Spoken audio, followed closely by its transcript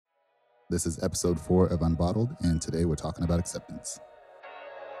This is episode 4 of Unbottled, and today we're talking about acceptance.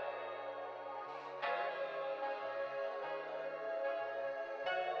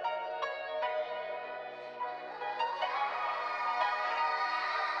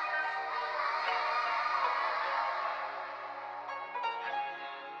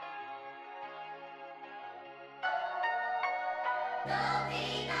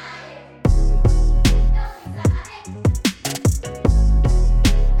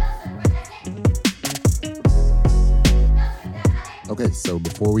 Okay, so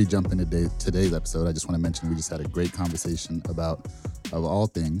before we jump into today's episode, I just want to mention we just had a great conversation about, of all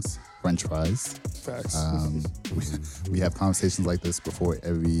things, French fries. Facts. We have conversations like this before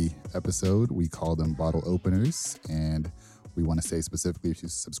every episode. We call them bottle openers, and we want to say specifically if you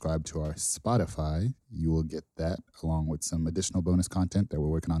subscribe to our Spotify, you will get that along with some additional bonus content that we're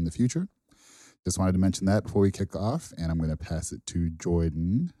working on in the future. Just wanted to mention that before we kick off, and I'm going to pass it to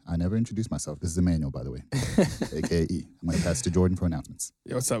Jordan. I never introduced myself. This is Emmanuel, by the way, a.k.a. E. I'm going to pass it to Jordan for announcements.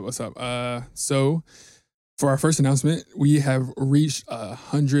 Yeah, what's up? So for our first announcement, we have reached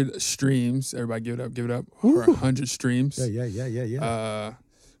 100 streams. Everybody give it up. Woo. For 100 streams. Yeah.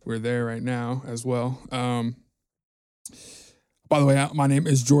 We're there right now as well. By the way, my name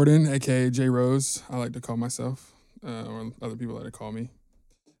is Jordan, a.k.a. J Rose. I like to call myself, or other people like to call me.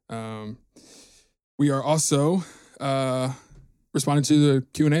 We are also responding to the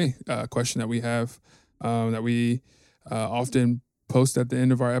Q&A question that we have that we often post at the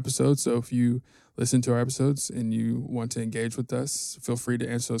end of our episodes. So if you listen to our episodes and you want to engage with us, feel free to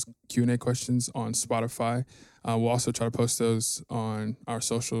answer those Q&A questions on Spotify. We'll also try to post those on our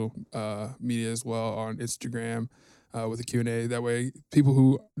social media as well, on Instagram with a Q&A. That way, people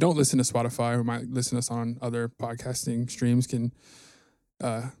who don't listen to Spotify or might listen to us on other podcasting streams can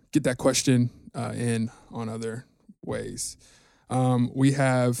get that question in on other ways. We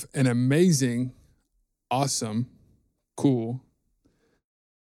have an amazing, awesome, cool,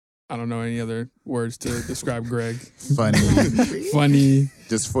 I don't know any other words to describe Greg. Funny.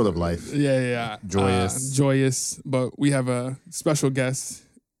 Just full of life. Yeah. Joyous. But we have a special guest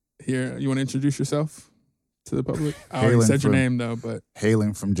here. You want to introduce yourself to the public? I already said your name, though, but...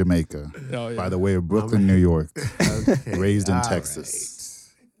 Hailing from Jamaica. Oh, yeah. By the way of Brooklyn, New York. Okay, Raised in all Texas.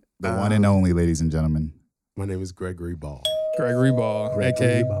 The one and only, ladies and gentlemen. My name is Gregory Ball. Gregory Ball,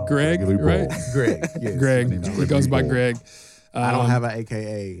 a.k.a. Greg, Gregory right? Ball. Greg, yes. Greg. My name's He Gregory goes by Ball. Greg. I don't have an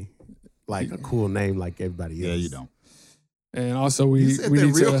AKA, like a cool name like everybody else. Yeah, you don't. And also You we said need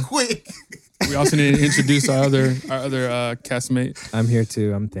that real to quick. we also need to introduce our other castmate. I'm here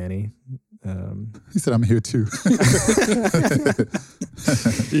too. I'm Danny. He said, I'm here too.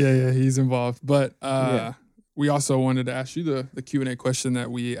 Yeah, he's involved. But we also wanted to ask you the Q&A question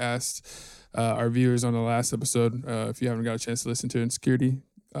that we asked our viewers on the last episode. If you haven't got a chance to listen to Insecurity,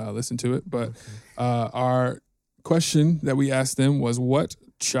 listen to it. But our question that we asked them was, what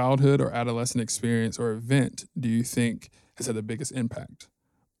childhood or adolescent experience or event do you think has had the biggest impact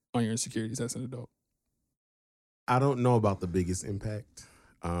on your insecurities as an adult? I don't know about the biggest impact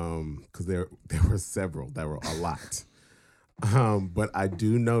because there were several. There were a lot. But I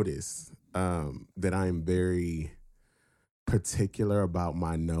do notice that I am very particular about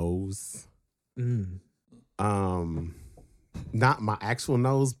my nose. Not my actual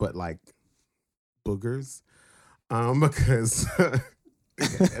nose, but like boogers. Because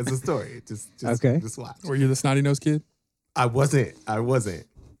it's a story. Just Okay. Just watch. Were you the snotty nose kid? I wasn't.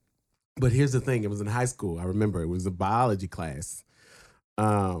 But here's the thing. It was in high school. I remember it was a biology class.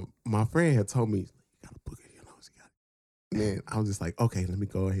 My friend had told me, you got a booger in your nose. Man, I was just like, okay, let me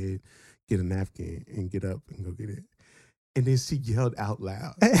go ahead, get a napkin and get up and go get it. And then she yelled out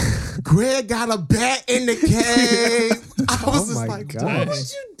loud, Greg got a bat in the cave. I was just like, God. why would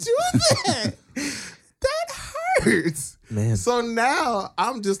you do that? That hurts. Man. So now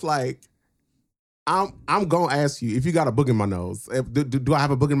I'm just like, I'm gonna ask you if you got a boog in my nose. Do I have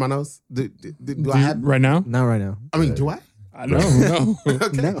a boog in my nose? Do I have? Right now? Not right now. I mean, do I? I no.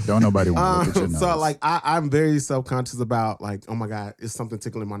 Okay. No. Don't nobody want to look at your nose. So like I'm very self-conscious about like, oh my God, it's something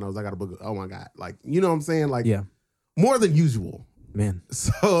tickling my nose. I got a booger. Oh my God. Like, you know what I'm saying? Like Yeah. more than usual. Man.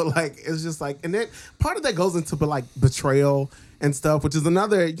 So like it's just like, and then part of that goes into like betrayal and stuff, which is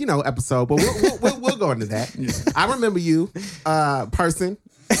another, episode, but we'll go into that. Yeah. I remember you, person.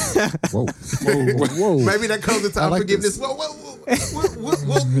 Whoa. Maybe that comes into I like unforgiveness. this.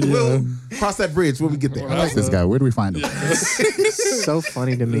 We'll cross that bridge when we get there. I like this guy. Where do we find him? So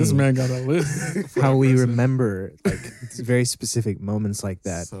funny to me This man got a list. how we remember like very specific moments like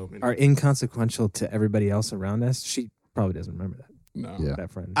that So many. are inconsequential to everybody else around us. She probably doesn't remember that. No. Yeah.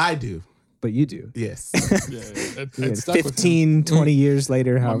 That friend. I do. but you do. Yes. Yeah, 15, 20 years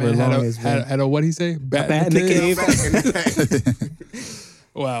later, My however man had long a, it's had, been. had a what he say? Bat in the cave.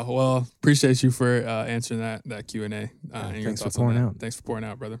 Wow. Well, appreciate you for answering that Q&A. And your Thanks for thoughts on pouring that. out. Thanks for pouring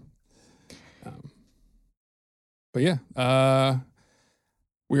out, brother. But yeah,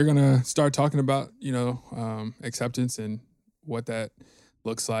 we're gonna start talking about acceptance and what that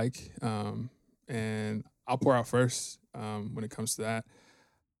looks like. And I'll pour out first when it comes to that.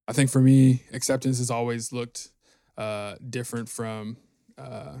 I think for me, acceptance has always looked different from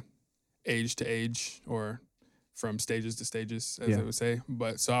age to age or from stages to stages, as they would say.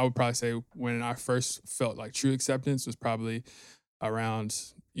 But so I would probably say when I first felt like true acceptance was probably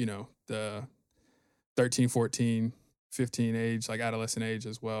around, the 13, 14, 15 age, like adolescent age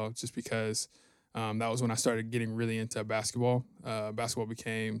as well, just because that was when I started getting really into basketball. Basketball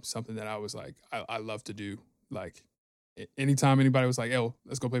became something that I was like, I love to do. Like anytime anybody was like, "Yo,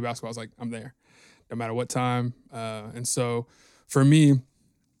 let's go play basketball," I was like, I'm there, no matter what time. And so for me,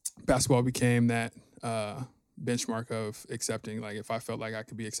 basketball became that benchmark of accepting. Like if I felt like I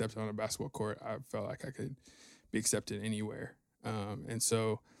could be accepted on a basketball court, I felt like I could be accepted anywhere. And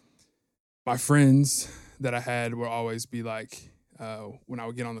so my friends that I had would always be like, when I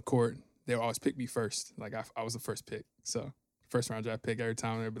would get on the court, they would always pick me first. Like I was the first pick. So first round draft pick every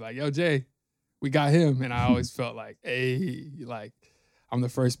time. They'd be like, "Yo, Jay, we got him." And I always felt like, hey, like I'm the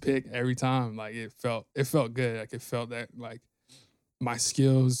first pick every time. Like it felt good. Like it felt that like my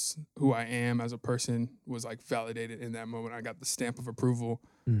skills, who I am as a person was like validated in that moment. I got the stamp of approval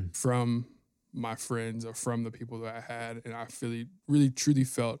from my friends or from the people that I had. And I really truly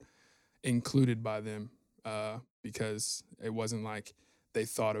felt included by them because it wasn't like they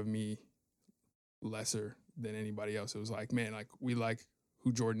thought of me lesser than anybody else. It was like, man, like we like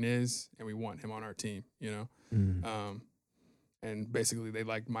who Jordan is and we want him on our team, and basically they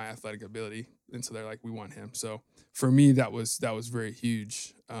liked my athletic ability. And so they're like, we want him. So for me, that was very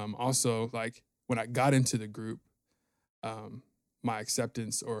huge. Also, like when I got into the group, my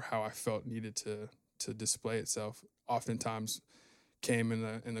acceptance or how I felt needed to display itself oftentimes came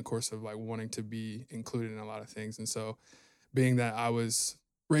in the course of like wanting to be included in a lot of things. And so being that I was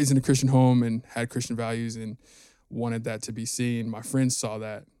raised in a Christian home and had Christian values and wanted that to be seen, my friends saw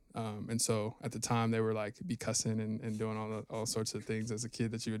that. And so at the time they were like be cussing and doing all sorts of things as a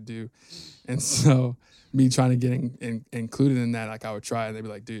kid that you would do. And so me trying to get included in that, like I would try and they'd be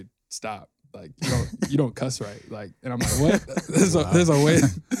like, "Dude, stop. Like you don't cuss right." Like, and I'm like, "What? There's a way.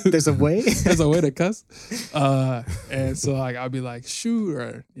 There's a way? There's a way to cuss." And so like I'd be like, "Shoot,"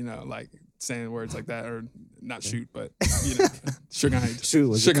 or like saying words like that, or not shoot, but sugar honey. Shoot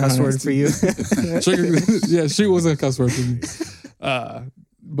was a cuss word for you. Shoot was a cuss word for me.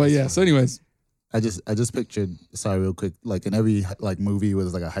 But yeah. So anyways, I just pictured, sorry, real quick, like in every like movie where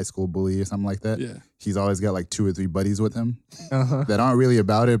there's like a high school bully or something like that. Yeah. He's always got like 2 or 3 buddies with him that aren't really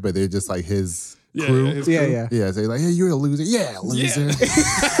about it, but they're just like his crew. his crew. Yeah. So they're like, "Hey, you're a loser." "Yeah, loser."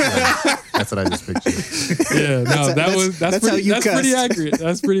 Yeah. That's what I just pictured. Yeah. No, that's pretty accurate.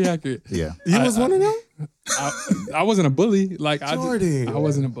 That's pretty accurate. Yeah. You was one of them? I wasn't a bully. Like Jordan. I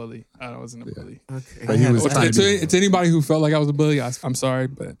wasn't a bully. I wasn't a bully. Okay. But he was trying to To anybody who felt like I was a bully, I'm sorry,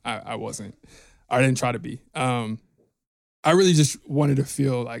 but I wasn't. I didn't try to be. I really just wanted to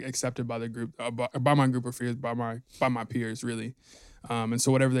feel like accepted by the group, by my group of peers, by my peers, really. And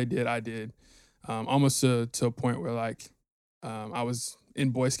so whatever they did, I did. Almost to a point where like I was in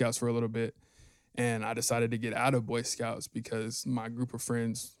Boy Scouts for a little bit, and I decided to get out of Boy Scouts because my group of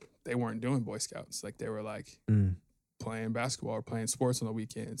friends, they weren't doing Boy Scouts. Like they were like playing basketball or playing sports on the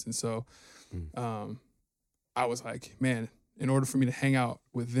weekends. And so I was like, man, in order for me to hang out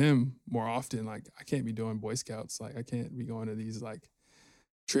with them more often, like I can't be doing Boy Scouts. Like I can't be going to these like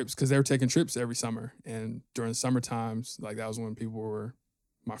trips, because they were taking trips every summer. And during the summer times, like that was when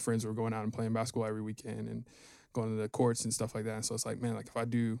my friends were going out and playing basketball every weekend and going to the courts and stuff like that. And so it's like, man, like if I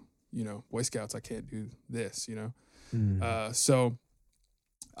do, Boy Scouts, I can't do this, So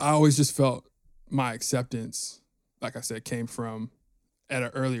I always just felt my acceptance, like I said, came from at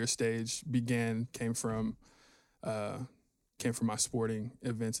an earlier stage, came from my sporting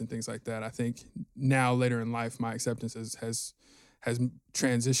events and things like that. I think now later in life, my acceptance has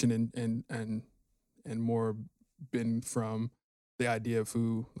transitioned and more been from the idea of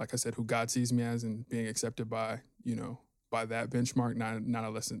who God sees me as, and being accepted by that benchmark,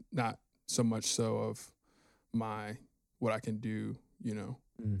 not so much so of what I can do,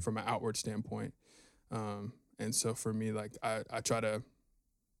 from an outward standpoint. And so for me, like I try to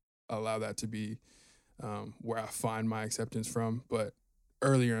allow that to be where I find my acceptance from. But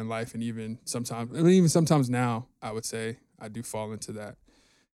earlier in life, and even sometimes now, I would say I do fall into that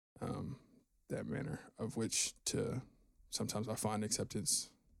that manner of which to sometimes I find acceptance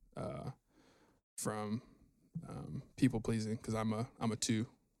from people pleasing, because I'm a two.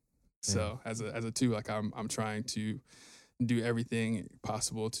 So as a two, like I'm trying to do everything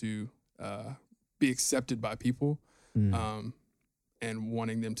possible to be accepted by people, and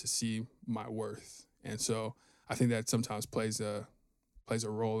wanting them to see my worth. And so I think that sometimes plays a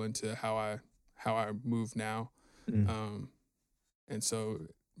role into how I move now. And so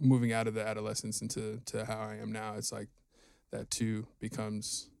moving out of the adolescence into how I am now, it's like that too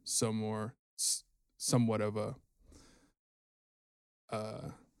becomes somewhat of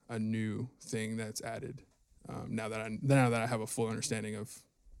a new thing that's added, now that I have a full understanding of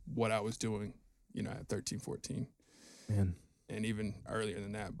what I was doing, at 13, 14. Man, and even earlier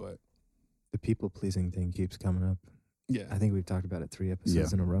than that. But the people pleasing thing keeps coming up. yeah, I think we've talked about it 3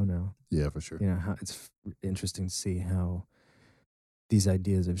 episodes in a row now. Yeah, for sure. How it's interesting to see how these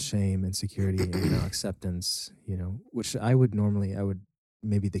ideas of shame, insecurity, and acceptance, which I would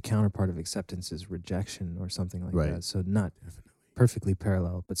maybe the counterpart of acceptance is rejection or something like that. So not perfectly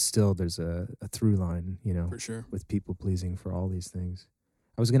parallel, but still there's a through line, for sure, with people pleasing for all these things.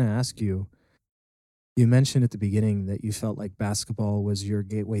 I was going to ask you, you mentioned at the beginning that you felt like basketball was your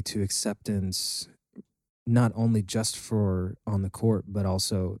gateway to acceptance, not only just for on the court, but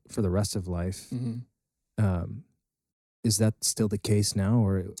also for the rest of life. Mm-hmm. Is that still the case now,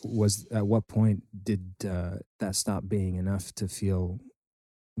 or at what point did that stop being enough to feel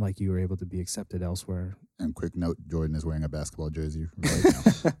like you were able to be accepted elsewhere? And quick note, Jordan is wearing a basketball jersey right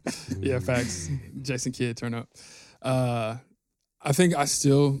now. Yeah, facts. Jason Kidd, turn up. I think I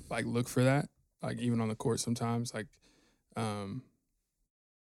still look for that, even on the court sometimes. Like when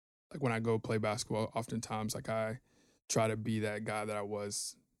I go play basketball, oftentimes I try to be that guy that I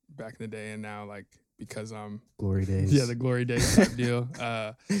was back in the day, and now because I'm glory days. Yeah, the glory days type deal.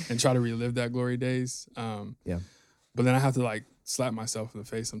 And try to relive that glory days. Yeah. But then I have to slap myself in the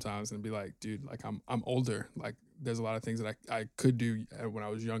face sometimes and be like, dude, I'm older. There's a lot of things that I could do when I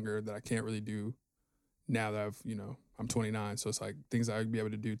was younger that I can't really do now that I'm 29. So it's things I'd be able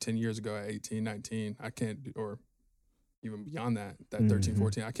to do 10 years ago at 18, 19, I can't do, or even beyond that 13,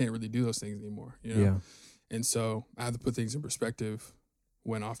 14, I can't really do those things anymore, Yeah. And so I have to put things in perspective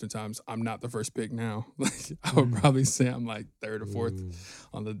when oftentimes I'm not the first pick now. I would probably say I'm third or fourth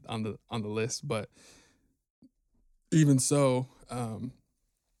on the list, but even so,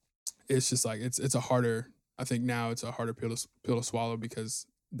 it's just it's a harder, I think now it's a harder pill to swallow, because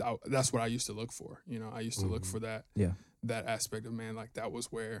that's what I used to look for. I used to look for that, that aspect of, man, that was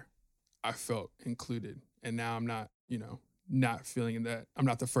where I felt included. And now I'm not, not feeling that. I'm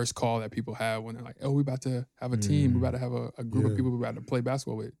not the first call that people have when they're like, oh, we about to have a team. We're about to have a group of people we're about to play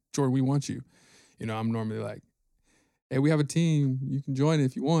basketball with. Jordan, we want you. I'm normally like, hey, we have a team. You can join it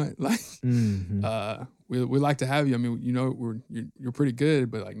if you want. We like to have you. I mean, you're pretty good,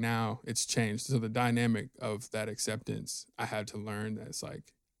 but now it's changed. So the dynamic of that acceptance, I had to learn that it's I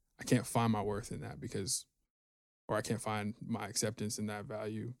can't find my worth in that, or I can't find my acceptance in that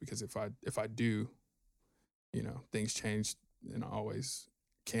value, because if I do, things change, and always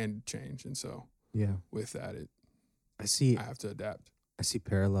can change. And so with that, I have to adapt. I see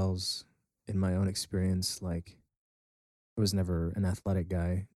parallels in my own experience. I was never an athletic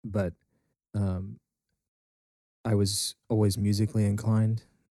guy, but I was always musically inclined.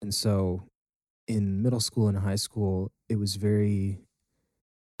 And so in middle school and high school, it was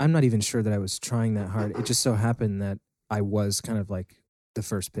I'm not even sure that I was trying that hard. It just so happened that I was kind of the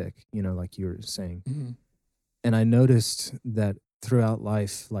first pick, like you were saying. Mm-hmm. And I noticed that throughout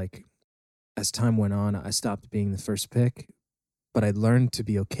life, as time went on, I stopped being the first pick, but I learned to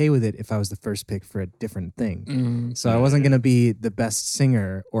be okay with it if I was the first pick for a different thing. Mm-hmm. So I wasn't going to be the best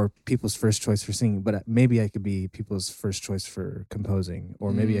singer or people's first choice for singing, but maybe I could be people's first choice for composing,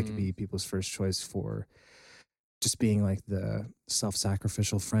 or maybe I could be people's first choice for just being the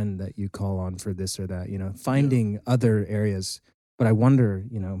self-sacrificial friend that you call on for this or that, finding other areas. But I wonder,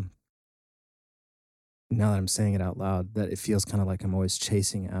 now that I'm saying it out loud, that it feels kind of like I'm always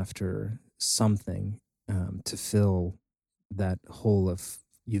chasing after something to fill that hole of,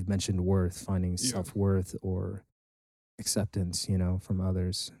 you've mentioned worth, finding self-worth or acceptance, from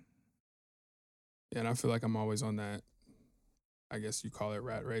others. Yeah, and I feel like I'm always on that, I guess you call it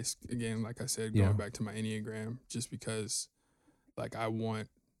rat race. Again, like I said, going back to my Enneagram, just because I want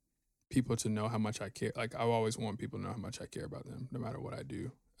people to know how much I care. I always want people to know how much I care about them, no matter what I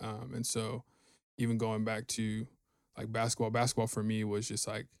do. And so even going back to basketball for me was just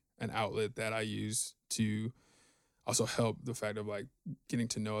an outlet that I use to also help the fact of getting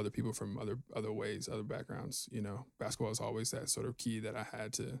to know other people from other ways, other backgrounds. Basketball is always that sort of key that I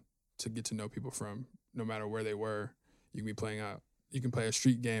had to to get to know people from, no matter where they were. You can be playing out. You can play a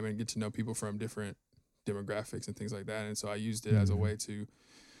street game and get to know people from different demographics and things like that. And so I used it as a way to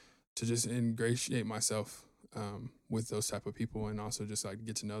just ingratiate myself with those type of people, and also just like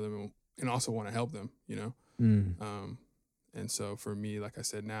get to know them and also want to help them, you know? And so for me, like I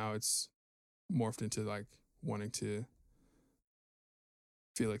said, now it's morphed into like wanting to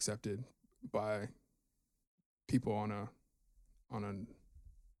feel accepted by people on a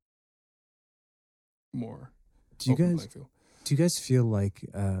more do you guys feel like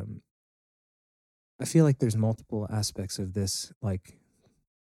I feel like there's multiple aspects of this, like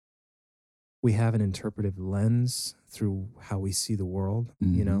we have an interpretive lens through how we see the world,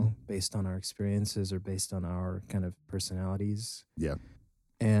 you know, based on our experiences or based on our kind of personalities. Yeah.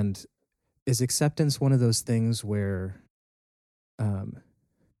 And is acceptance one of those things where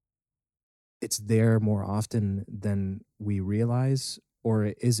it's there more often than we realize? Or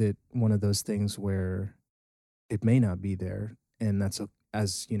is it one of those things where it may not be there? And that's,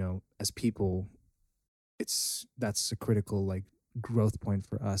 as you know, as people, that's a critical like growth point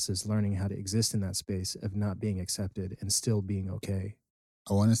for us, is learning how to exist in that space of not being accepted and still being okay.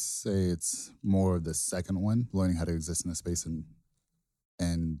 I want to say it's more of the second one, learning how to exist in the space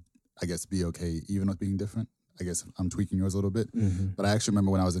and I guess be okay even with being different. I guess I'm tweaking yours a little bit, but I actually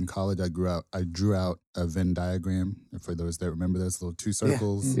remember when I was in college, I drew out a Venn diagram. For those that remember, there's little two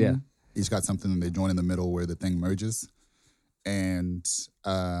circles. Yeah. Each got something and they join in the middle where the thing merges. And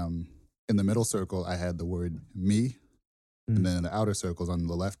in the middle circle, I had the word me. And then in the outer circles on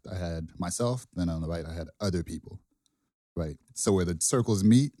the left, I had myself. Then on the right, I had other people. Right. So where the circles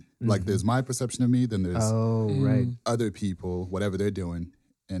meet, like there's my perception of me, then there's other people, whatever they're doing,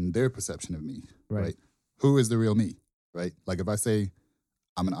 and their perception of me. Right. Who is the real me? Right. Like if I say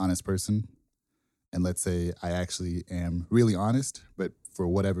I'm an honest person, and let's say I actually am really honest, but for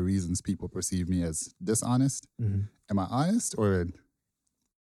whatever reasons people perceive me as dishonest, am I honest or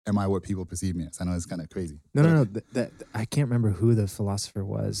am I what people perceive me as? I know it's kind of crazy. No. I can't remember who the philosopher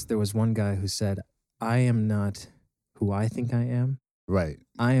was. There was one guy who said, I am not who I think I am. Right.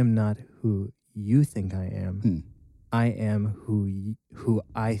 I am not who you think I am. I am who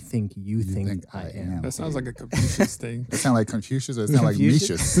I think you think I am. That sounds like a Confucius thing. It sounds like Confucius or it sounds like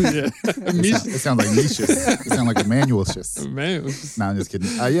Mises? Yeah. It sounds like Mises. It sounds like Emmanuel-cious. Emmanuel-cious. No, I'm just kidding.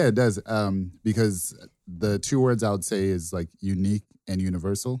 Yeah, it does. Because the two words I would say is like unique and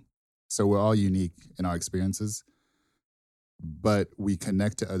universal. So we're all unique in our experiences, but we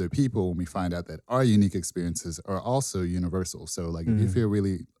connect to other people when we find out that our unique experiences are also universal. So like if you feel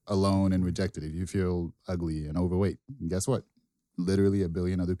really alone and rejected, if you feel ugly and overweight, guess what? Literally 1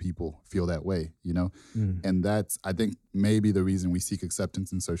 billion other people feel that way, you know? And that's, I think, maybe the reason we seek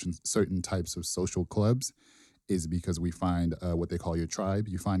acceptance in certain types of social clubs is because we find what they call your tribe.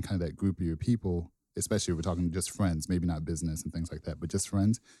 You find kind of that group of your people, especially if we're talking just friends, maybe not business and things like that, but just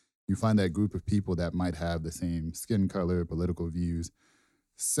friends. You find that group of people that might have the same skin color, political views,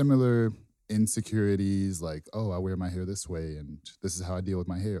 similar insecurities, like, oh, I wear my hair this way and this is how I deal with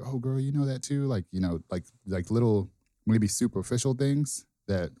my hair. Oh, girl, you know that too? Like, you know, like little maybe superficial things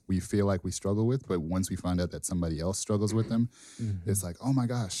that we feel like we struggle with. But once we find out that somebody else struggles with them, it's like, oh my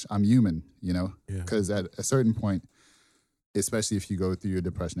gosh, I'm human, you know? Because at a certain point, especially if you go through your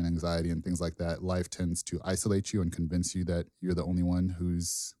depression and anxiety and things like that, life tends to isolate you and convince you that you're the only one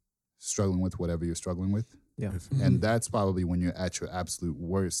who's struggling with whatever you're struggling with. Yeah. And that's probably when you're at your absolute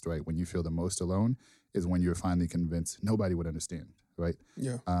worst, right? When you feel the most alone is when you're finally convinced nobody would understand, right?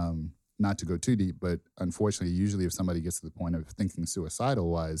 Yeah. Not to go too deep, but unfortunately, usually if somebody gets to the point of thinking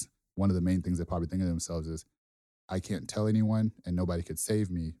suicidal-wise, one of the main things they probably think of themselves is, I can't tell anyone and nobody could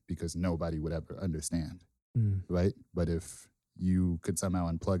save me because nobody would ever understand, right? But if you could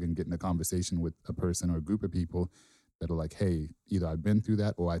somehow unplug and get in a conversation with a person or a group of people that are like, hey, either I've been through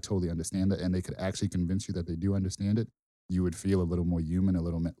that or I totally understand it, and they could actually convince you that they do understand it, you would feel a little more human, a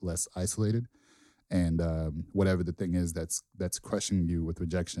little less isolated. And whatever the thing is that's crushing you with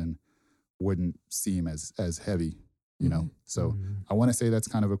rejection wouldn't seem as heavy, you know? So I want to say that's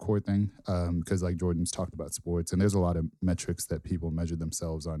kind of a core thing because like Jordan's talked about sports, and there's a lot of metrics that people measure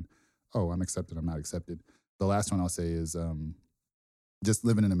themselves on. Oh, I'm accepted, I'm not accepted. The last one I'll say is just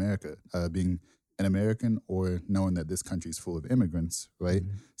living in America, being an American or knowing that this country is full of immigrants, right?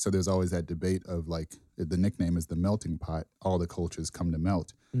 So there's always that debate of like, the nickname is the melting pot. All the cultures come to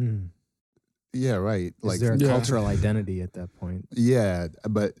melt. Yeah, right. Is there a cultural identity at that point? Yeah,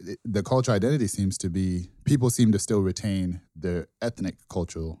 but the cultural identity seems to be, people seem to still retain their ethnic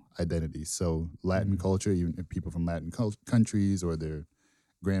cultural identity. So Latin culture, even if people from Latin countries or their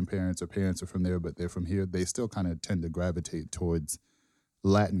grandparents or parents are from there, but they're from here, they still kind of tend to gravitate towards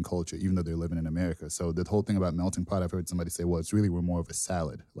Latin culture, even though they're living in America. So the whole thing about melting pot, I've heard somebody say, well, it's really, we're more of a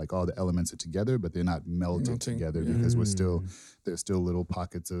salad. Like all the elements are together, but they're not melted together because there's still little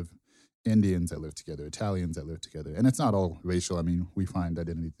pockets of Indians that live together, Italians that live together. And it's not all racial. I mean, we find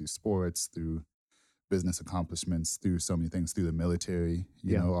identity through sports, through business accomplishments, through so many things, through the military,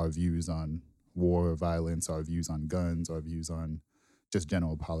 you know, our views on war or violence, our views on guns, our views on just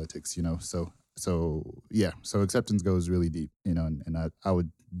general politics, you know. So acceptance goes really deep, you know, and I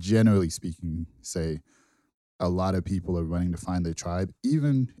would generally speaking say a lot of people are running to find their tribe,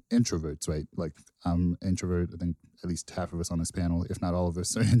 even introverts, right? Like I'm introvert. I think at least half of us on this panel, if not all of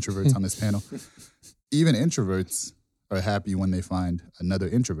us, are introverts on this panel. Even introverts are happy when they find another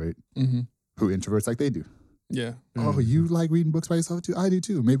introvert who introverts like they do. Yeah. Oh, you like reading books by yourself too? I do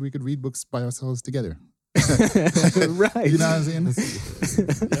too. Maybe we could read books by ourselves together. Right. You know what I'm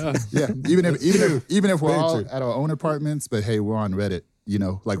saying? Yeah. Even if we're all at our own apartments, but hey, we're on Reddit, you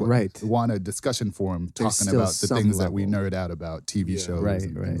know, like we're on a discussion forum talking about the things that we nerd out about, TV shows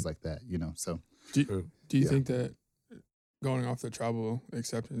and things like that, you know. So do you think that, going off the tribal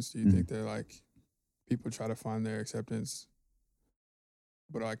acceptance, do you think that like people try to find their acceptance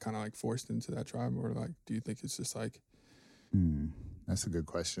but are like kind of like forced into that tribe, or like do you think it's just like that's a good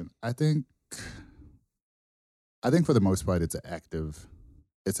question. I think for the most part it's an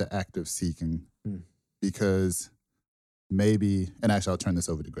active seeking because maybe, and actually I'll turn this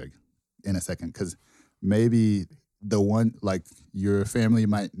over to Greg in a second, because maybe the one, like your family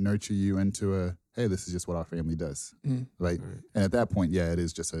might nurture you into a, hey, this is just what our family does, right? And at that point, yeah, it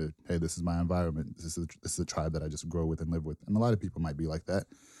is just a, hey, this is my environment. This is a tribe that I just grow with and live with. And a lot of people might be like that.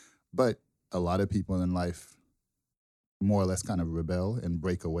 But a lot of people in life more or less kind of rebel and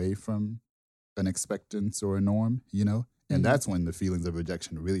break away from an expectance or a norm, you know? And that's when the feelings of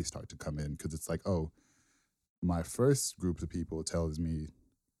rejection really start to come in, because it's like, oh, my first group of people tells me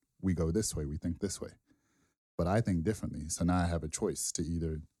we go this way, we think this way. But I think differently. So now I have a choice to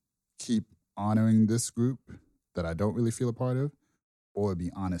either keep honoring this group that I don't really feel a part of, or be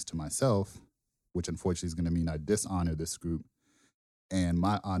honest to myself, which unfortunately is going to mean I dishonor this group. And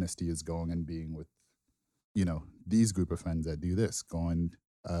my honesty is going and being with, you know, these group of friends that do this, going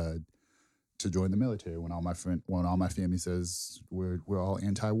to join the military when all my family says we're all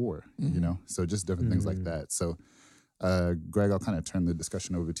anti-war, you know? So just different things like that. So Greg, I'll kind of turn the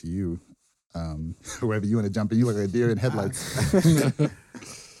discussion over to you. Wherever you want to jump in, you look like a deer in headlights.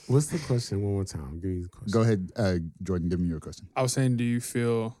 What's the question? One more time. Give me the question. Go ahead, Jordan, give me your question. I was saying, do you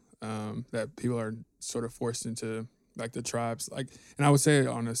feel that people are sort of forced into like the tribes? Like, and I would say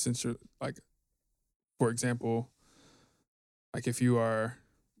on a sense, like, for example, like if you are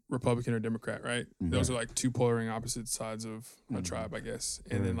Republican or Democrat, right? Those are like two polarizing opposite sides of a tribe, I guess.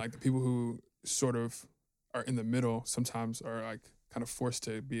 And then like the people who sort of are in the middle sometimes are like kind of forced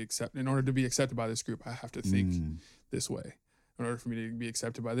to be accepted. In order to be accepted by this group, I have to think this way. In order for me to be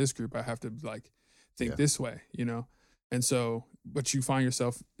accepted by this group, I have to like think this way, you know? And so, but you find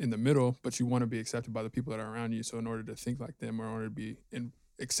yourself in the middle, but you want to be accepted by the people that are around you. So in order to think like them, or in order to be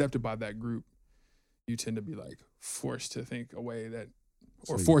accepted by that group, you tend to be like forced to think a way that,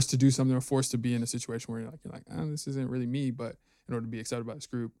 or forced to do something, or forced to be in a situation where you're like, oh, this isn't really me, but in order to be accepted by this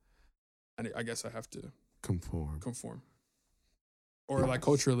group, I guess I have to conform. Or like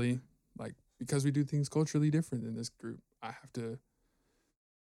culturally, like because we do things culturally different than this group, I have to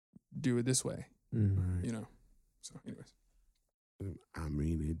do it this way, you know? So anyways. I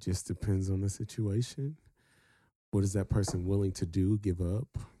mean, it just depends on the situation. What is that person willing to do, give up,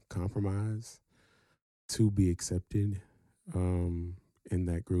 compromise to be accepted in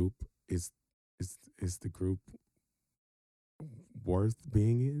that group? Is the group worth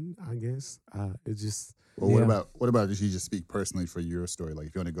being in, I guess? It just... Well, what about if you just speak personally for your story? Like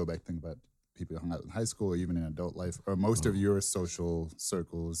if you want to go back, think about people you hung out in high school or even in adult life, or most of your social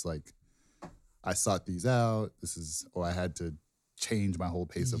circles, like I sought these out, or I had to change my whole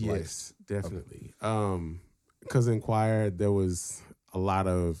pace of life. Yes, definitely. Because in choir, there was a lot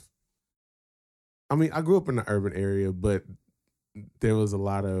of, I mean, I grew up in the urban area, but there was a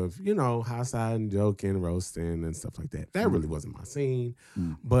lot of, you know, high-side and joking, roasting and stuff like that. That really wasn't my scene.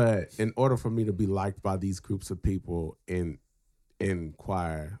 But in order for me to be liked by these groups of people in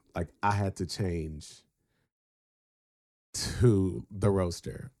choir, like I had to change to the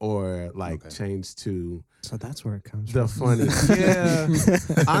roaster, or like change to... So that's where it comes the from. funny. Yeah.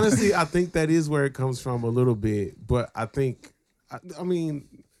 Honestly, I think that is where it comes from a little bit. But I think, I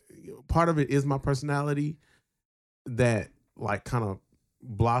mean, part of it is my personality that like kind of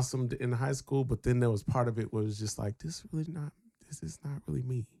blossomed in high school. But then there was part of it where it was just like, this is not really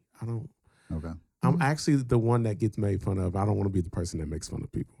me. I don't. Okay. I'm actually the one that gets made fun of. I don't want to be the person that makes fun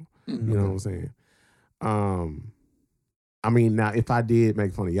of people. Mm-hmm. You know what I'm saying? I mean, now if I did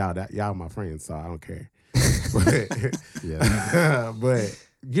make fun of y'all, y'all my friends, so I don't care. But, Yeah. but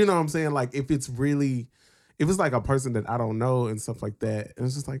you know what I'm saying? Like if it's like a person that I don't know and stuff like that, and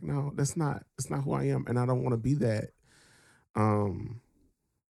it's just like, no, that's not who I am, and I don't want to be that.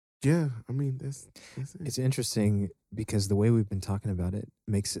 Yeah, I mean that's it. It's interesting because the way we've been talking about it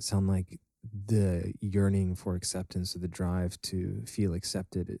makes it sound like the yearning for acceptance or the drive to feel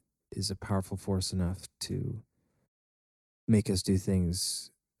accepted is a powerful force enough to make us do things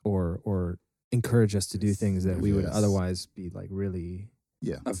or encourage us to do things that we would Yes. otherwise be like really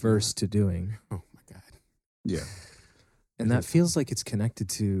Yeah. averse to doing. Oh my God. Yeah. And that feels like it's connected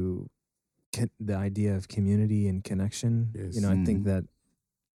to the idea of community and connection. Yes. You know, I think Mhm. that,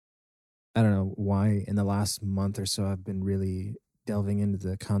 I don't know why in the last month or so, I've been really delving into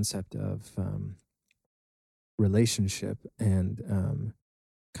the concept of relationship and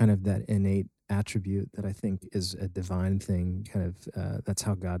kind of that innate attribute that I think is a divine thing. Kind of that's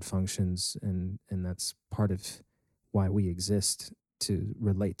how God functions, and that's part of why we exist, to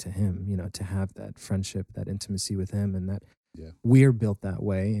relate to Him. You know, to have that friendship, that intimacy with Him, and that Yeah. we're built that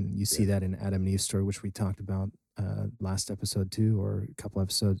way. And you see Yeah. that in Adam and Eve story, which we talked about last episode too, or a couple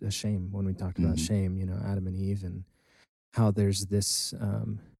episodes of shame, when we talked about Mhm. shame. You know, Adam and Eve, and how there's this.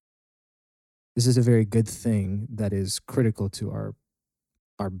 This is a very good thing that is critical to our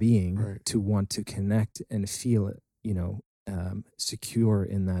being, Right. to want to connect and feel it, you know, secure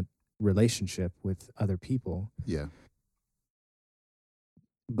in that relationship with other people. Yeah.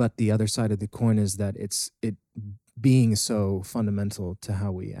 But the other side of the coin is that it being so fundamental to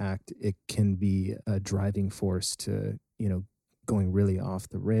how we act, it can be a driving force to, you know, going really off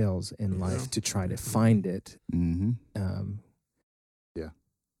the rails in Yeah. life to try to Definitely. find it. Mm-hmm. Yeah. Yeah.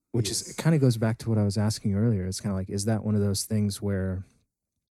 Which Yes. is kind of goes back to what I was asking earlier. It's kind of like, is that one of those things where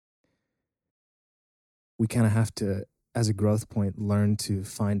we kind of have to, as a growth point, learn to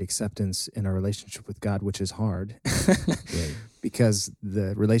find acceptance in our relationship with God, which is hard, Right. because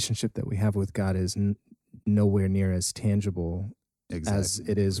the relationship that we have with God is nowhere near as tangible Exactly. as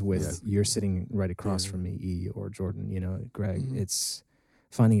it is with Yeah. you're sitting right across Yeah. from me, E, or Jordan, you know, Greg. Mhm. It's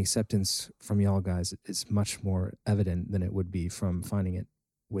finding acceptance from y'all guys is much more evident than it would be from finding it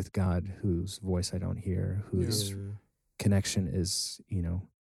with God, whose voice I don't hear, whose Yeah. connection is, you know,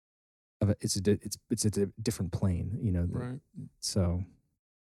 it's a different plane, you know. Right. So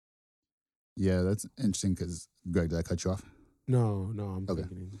Yeah, that's interesting because, Greg, did I cut you off? No, I'm Okay.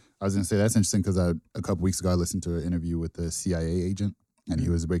 thinking. I was going to say that's interesting because a couple weeks ago I listened to an interview with the CIA agent, and he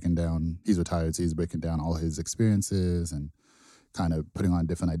was breaking down, he's retired, so he's breaking down all his experiences and kind of putting on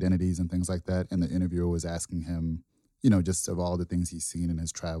different identities and things like that. And the interviewer was asking him, you know, just of all the things he's seen in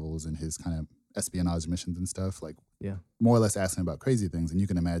his travels and his kind of espionage missions and stuff, like yeah, more or less asking about crazy things. And you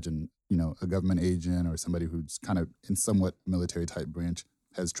can imagine, you know, a government agent or somebody who's kind of in somewhat military type branch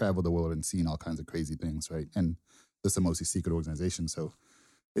has traveled the world and seen all kinds of crazy things, right? And this is a mostly secret organization, so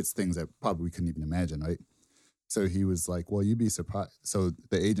it's things that probably we couldn't even imagine, right? So he was like, well, you'd be surprised. So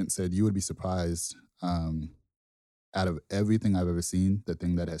the agent said, you would be surprised. Out of everything I've ever seen, the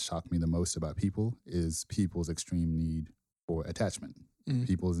thing that has shocked me the most about people is people's extreme need for attachment,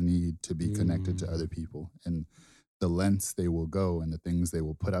 people's need to be connected to other people, and the lengths they will go and the things they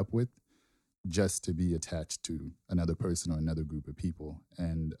will put up with just to be attached to another person or another group of people.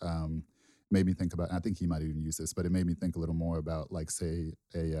 And made me think about, I think he might even use this, but it made me think a little more about, like, say,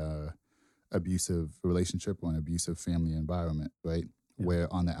 a abusive relationship or an abusive family environment, right? Yeah.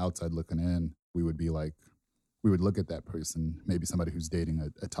 Where on the outside looking in, we would be like, we would look at that person, maybe somebody who's dating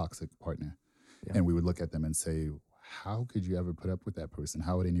a toxic partner, Yeah. and we would look at them and say, how could you ever put up with that person?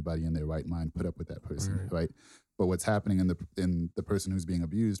 How would anybody in their right mind put up with that person, right? But what's happening in the person who's being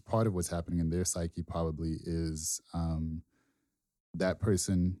abused, part of what's happening in their psyche probably is that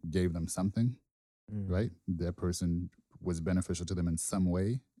person gave them something, right? That person was beneficial to them in some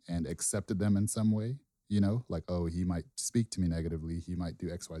way and accepted them in some way. You know, like, oh, he might speak to me negatively. He might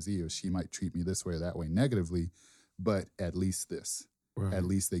do X, Y, Z, or she might treat me this way or that way negatively, but at least this. Right. At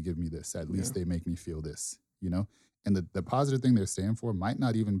least they give me this. At least they make me feel this, you know? And the positive thing they're staying for might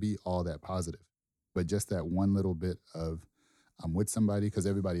not even be all that positive, but just that one little bit of, I'm with somebody, because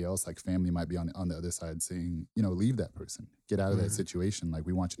everybody else, like family, might be on the other side saying, you know, leave that person. Get out of that situation. Like,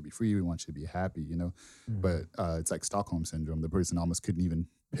 we want you to be free. We want you to be happy, you know? But it's like Stockholm Syndrome. The person almost couldn't even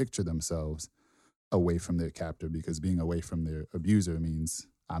picture themselves away from their captor, because being away from their abuser means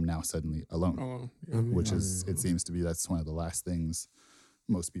I'm now suddenly alone, which is, it seems to be, that's one of the last things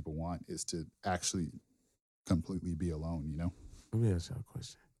most people want, is to actually completely be alone, you know? Let me ask y'all a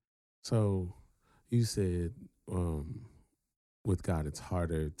question. So You said with God, it's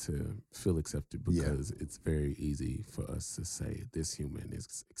harder to feel accepted because it's very easy for us to say this human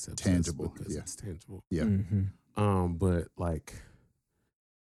is accepted Tangible, because yeah. it's tangible. Yeah. Mm-hmm. But like,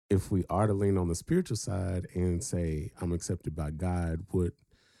 if we are to lean on the spiritual side and say I'm accepted by God,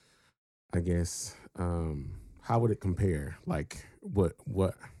 I guess how would it compare? Like, what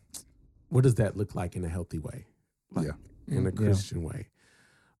does that look like in a healthy way? Like, in a Christian way.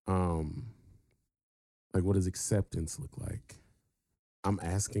 Like, what does acceptance look like? I'm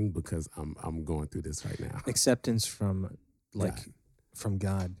asking because I'm going through this right now. Acceptance from from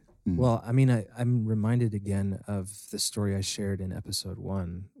God. Mm. Well, I mean, I'm reminded again of the story I shared in episode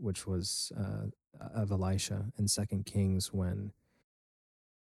 1, which was of Elisha in 2 Kings, when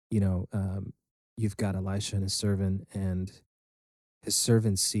you've got Elisha and his servant, and his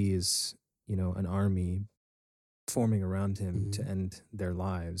servant sees an army forming around him to end their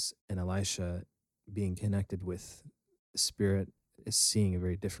lives, and Elisha, being connected with the Spirit, is seeing a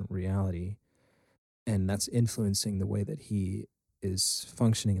very different reality, and that's influencing the way that he is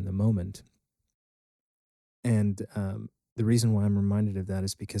functioning in the moment. And the reason why I'm reminded of that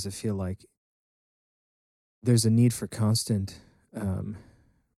is because I feel like there's a need for constant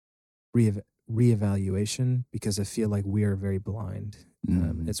reevaluation, because I feel like we are very blind.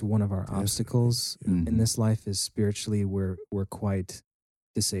 It's one of our obstacles in this life is spiritually we're quite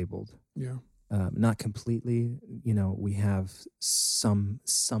disabled. Yeah. Not completely, we have some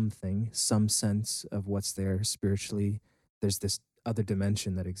sense of what's there spiritually. There's this other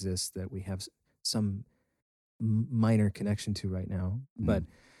dimension that exists that we have some minor connection to right now. But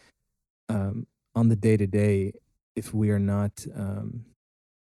on the day-to-day, if we are not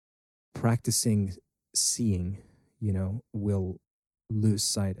practicing seeing, we'll lose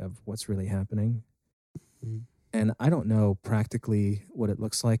sight of what's really happening. And I don't know practically what it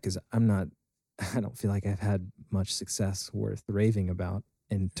looks like, because I don't feel like I've had much success worth raving about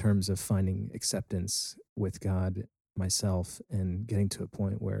in terms of finding acceptance with God myself and getting to a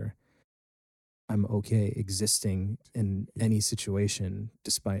point where I'm okay existing in any situation,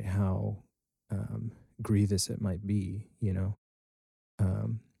 despite how grievous it might be,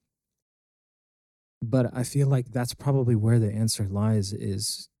 But I feel like that's probably where the answer lies,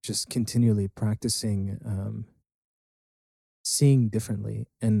 is just continually practicing seeing differently.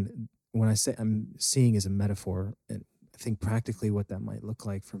 And when I say I'm seeing as a metaphor, and I think practically what that might look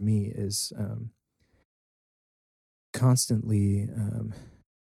like for me is constantly,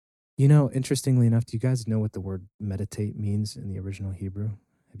 interestingly enough, do you guys know what the word meditate means in the original Hebrew?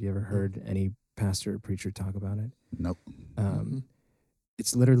 Have you ever heard any pastor or preacher talk about it? Nope.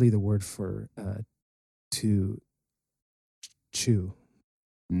 It's literally the word for to chew.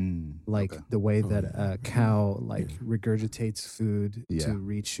 Like the way that a cow regurgitates food to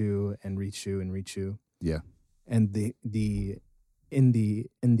rechew and rechew and rechew. Yeah. And in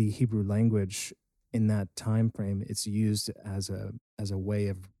the Hebrew language, in that time frame, it's used as a way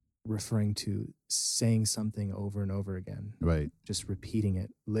of referring to saying something over and over again. Right. Just repeating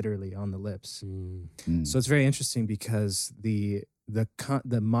it literally on the lips. So it's very interesting, because the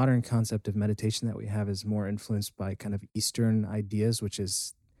modern concept of meditation that we have is more influenced by kind of Eastern ideas, which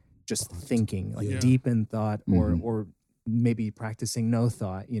is just thinking, like deep in thought, or maybe practicing no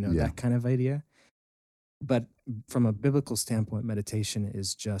thought, that kind of idea. But from a biblical standpoint, meditation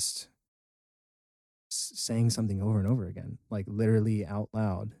is just saying something over and over again, like literally out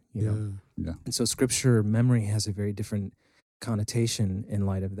loud, know. And so scripture memory has a very different connotation in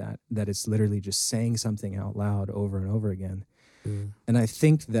light of that it's literally just saying something out loud over and over again. And I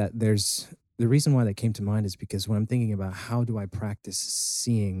think that the reason why that came to mind is because when I'm thinking about how do I practice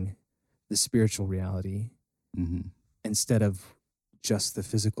seeing the spiritual reality instead of just the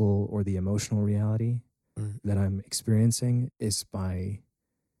physical or the emotional reality that I'm experiencing, is by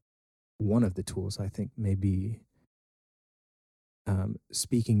one of the tools, I think, maybe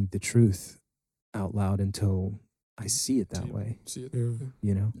speaking the truth out loud until I see it that way. See it, Go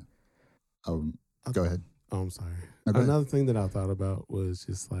ahead. Oh, I'm sorry. No, go ahead. Another thing that I thought about was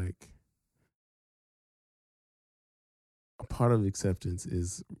just like, a part of acceptance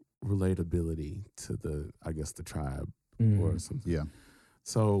is relatability to the tribe or something. Yeah.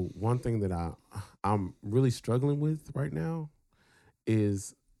 So one thing that I'm really struggling with right now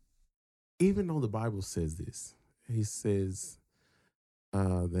is, even though the Bible says this, he says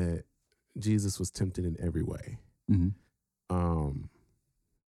that Jesus was tempted in every way.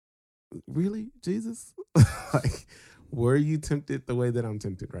 Really, Jesus? Like, were you tempted the way that I'm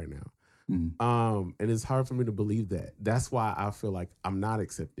tempted right now? And it's hard for me to believe that. That's why I feel like I'm not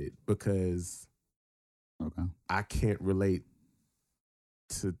accepted, because I can't relate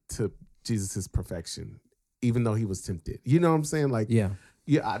to Jesus' perfection, even though he was tempted. You know what I'm saying? Like, Yeah.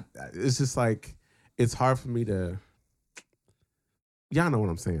 It's just like, it's hard for me to, y'all know what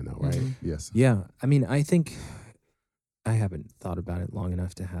I'm saying though, right? Mm-hmm. Yes. Yeah. I mean, I think I haven't thought about it long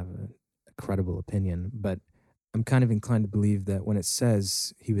enough to have a credible opinion, but I'm kind of inclined to believe that when it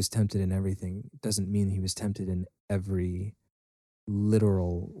says he was tempted in everything, it doesn't mean he was tempted in every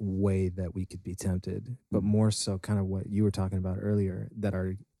literal way that we could be tempted, but more so kind of what you were talking about earlier, that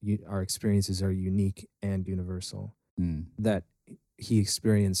our experiences are unique and universal, that he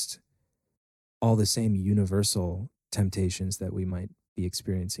experienced all the same universal temptations that we might be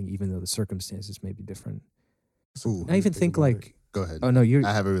experiencing, even though the circumstances may be different. Ooh. I even think like, Go ahead. oh no,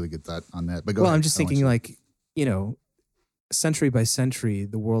 I have a really good thought on that. But go ahead. I'm just I want thinking you. like, century by century,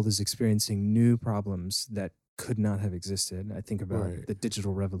 the world is experiencing new problems that could not have existed. I think about Right. the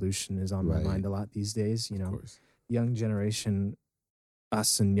digital revolution is on my Right. mind a lot these days. Of course. Young generation,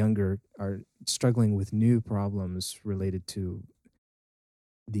 us and younger, are struggling with new problems related to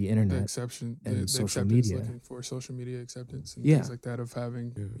the The internet. exception, and the social acceptance, media. looking for social media acceptance and Yeah. things like that of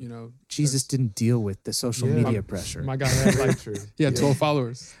having, Yeah. Jesus didn't deal with the social Yeah. media pressure. My guy had Very like, true. he had 12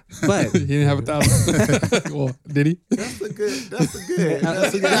 followers. But He didn't have 1,000. Well, did he? That's a good.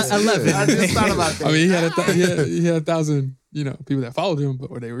 I love it. I just thought about that. I mean, he had 1,000, people that followed him, but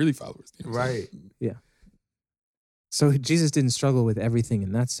were they really followers? You know what I'm saying? Right. so Jesus didn't struggle with everything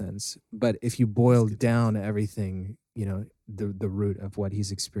in that sense. But if you boil down everything, the root of what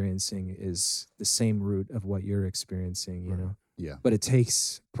he's experiencing is the same root of what you're experiencing, Right. Yeah. But it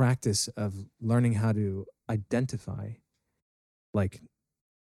takes practice of learning how to identify, like,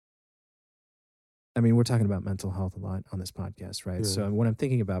 I mean, we're talking about mental health a lot on this podcast, right? Yeah. So when I'm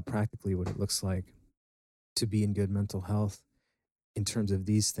thinking about practically what it looks like to be in good mental health in terms of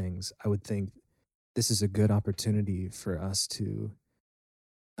these things, I would think this is a good opportunity for us to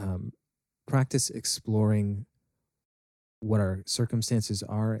practice exploring what our circumstances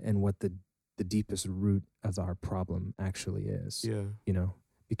are and what the deepest root of our problem actually is. Yeah.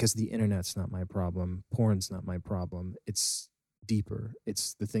 Because the internet's not my problem, porn's not my problem. It's deeper.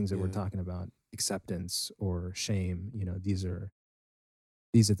 It's the things that we're Yeah. talking about, acceptance or shame. These are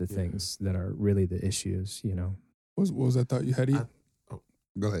the Yeah. things that are really the issues. What was that thought you had?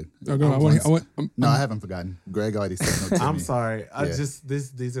 Go ahead. Oh, go on. No, I haven't forgotten. Greg already said no to I'm me. sorry. Yeah.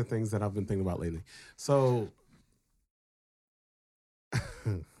 These are things that I've been thinking about lately. So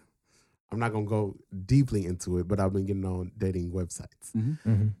I'm not gonna go deeply into it, but I've been getting on dating websites.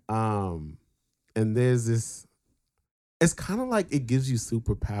 And there's this, it's kind of like it gives you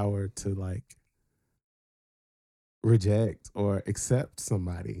superpower to like reject or accept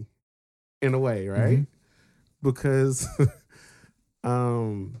somebody in a way, right? Because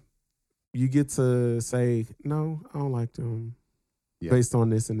you get to say, no, I don't like them based on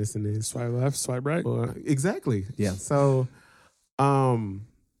this and this and this. Swipe left, swipe right. Or, exactly. Yeah. So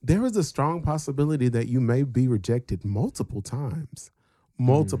there is a strong possibility that you may be rejected multiple times.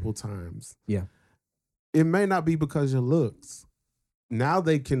 Yeah. It may not be because your looks. Now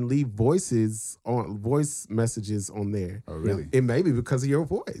they can leave voice messages on there. Oh, really? It may be because of your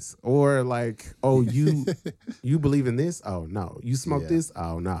voice, or like, oh, you believe in this? Oh no, you smoke this?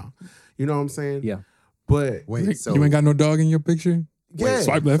 Oh no, you know what I'm saying? Yeah. But Wait, so You ain't got no dog in your picture? yeah,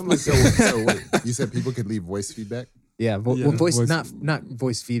 Swipe left. something like that. so wait, you said people could leave voice feedback? Yeah, Yeah, voice, voice- not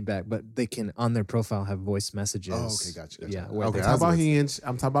voice feedback, but they can on their profile have voice messages. Oh, okay, gotcha. Yeah, Okay, where I'm they talking about Hinge.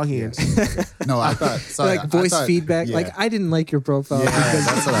 I'm talking about Hinge. No, I thought sorry, like voice I thought, feedback. Yeah, Like I didn't like your profile. yeah, because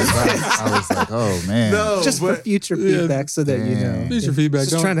that's what I thought. I was like, oh man. No, just for but future Yeah. feedback, so that you know. Damn. Future feedback,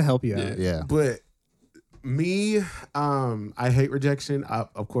 Just don't- trying to help you out. Yeah. Yeah. but me, I hate rejection.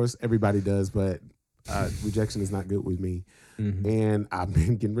 Of course, everybody does, but rejection is not good with me. Mhm. And I've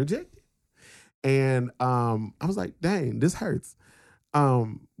been getting rejected. And I was like, dang, this hurts.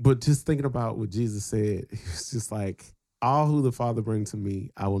 But just thinking about what Jesus said, it's just like, all who the Father brings to me,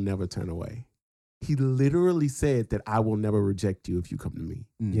 I will never turn away. He literally said that I will never reject you if you come to me.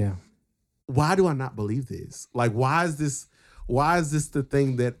 Yeah. Why do I not believe this? Like, why is this the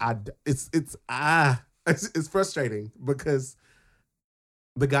thing that it's frustrating because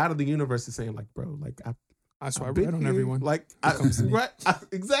the God of the universe is saying, like, bro, like I swipe I've been right on here. everyone. Like, comes to me.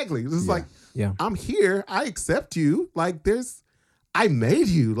 exactly. It's just Yeah. like, Yeah. I'm here. I accept you. Like, I made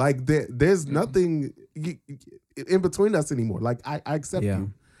you. Like, there's nothing in between us anymore. Like, I accept Yeah.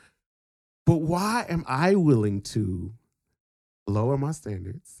 you. But why am I willing to lower my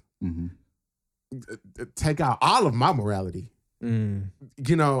standards, Mhm. take out all of my morality, Mm.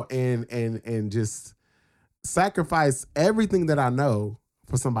 and just sacrifice everything that I know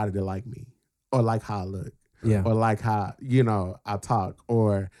for somebody to like me or like how I look? Yeah. Or like how, I talk,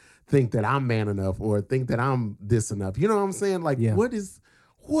 or think that I'm man enough or think that I'm this enough. You know what I'm saying? Like, Yeah. what is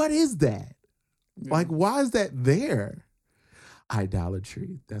that? Yeah. Like, why is that there?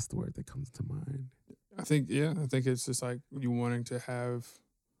 Idolatry. That's the word that comes to mind. I think it's just like you wanting to have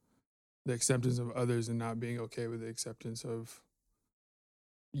the acceptance of others and not being okay with the acceptance of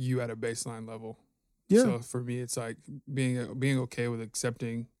you at a baseline level. Yeah. So for me, it's like being okay with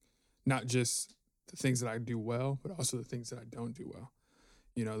accepting not just the things that I do well, but also the things that I don't do well.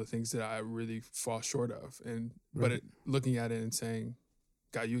 You know, the things that I really fall short of, but looking at it and saying,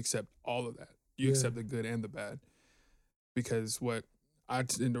 God, you accept all of that. You accept the good and the bad, because what I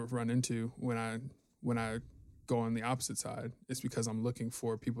tend to run into when I go on the opposite side is because I'm looking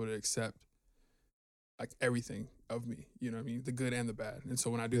for people to accept like everything of me, you know what I mean? The good and the bad. And so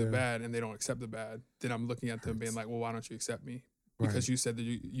when I do the bad and they don't accept the bad, then I'm looking at them being like, well, why don't you accept me? Because you said that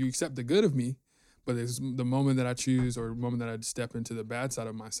you accept the good of me, but it's the moment that I choose or the moment that I step into the bad side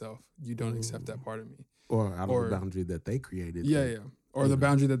of myself, you don't accept that part of me. Or out of the boundary that they created. Yeah. Or the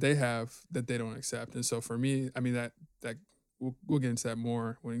boundary that they have that they don't accept. And so for me, I mean, that we'll get into that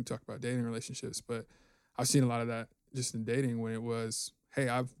more when we talk about dating relationships, but I've seen a lot of that just in dating when it was, hey,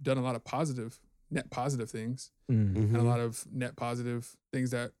 I've done a lot of net positive things and a lot of net positive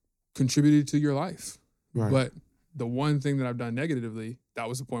things that contributed to your life. Right. But the one thing that I've done negatively, that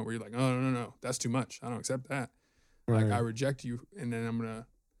was the point where you're like, oh, no, that's too much. I don't accept that. Right. Like I reject you, and then I'm going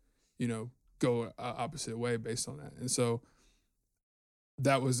to, go opposite way based on that. And so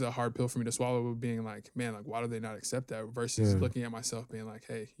that was a hard pill for me to swallow, with being like, man, like, why do they not accept that? Versus looking at myself being like,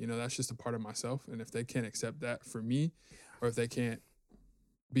 hey, that's just a part of myself. And if they can't accept that for me, or if they can't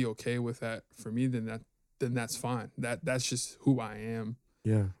be okay with that for me, then that's fine. That's just who I am.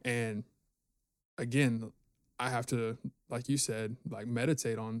 Yeah. And again, I have to, like you said, like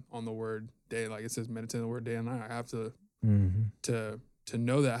meditate on the word day. Like it says, meditate on the word day and night. I have to to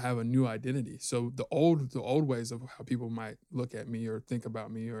know that I have a new identity. So the old ways of how people might look at me or think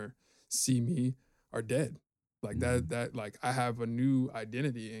about me or see me are dead. Like that like I have a new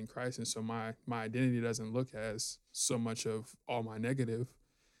identity in Christ. And so my identity doesn't look as so much of all my negative.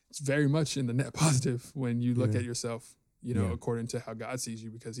 It's very much in the net positive when you look at yourself, according to how God sees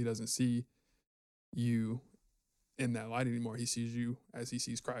you, because he doesn't see you in that light anymore. He sees you as he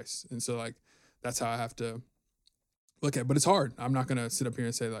sees Christ. And so like, that's how I have to look at it. But it's hard. I'm not going to sit up here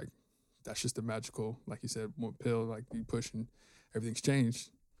and say like, that's just a magical, like you said, one pill, like you push and everything's changed.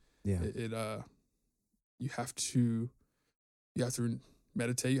 Yeah. You have to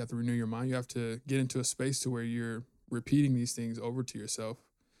meditate. You have to renew your mind. You have to get into a space to where you're repeating these things over to yourself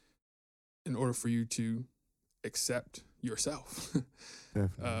in order for you to accept yourself.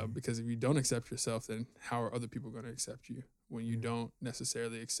 Because if you don't accept yourself, then how are other people going to accept you when you don't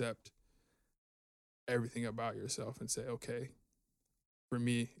necessarily accept everything about yourself and say, okay, for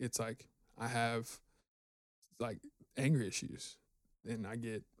me, it's like I have like anger issues and I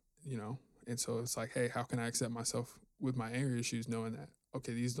get, and so it's like, hey, how can I accept myself with my anger issues, knowing that,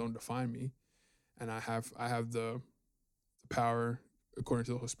 okay, these don't define me. And I have the power, according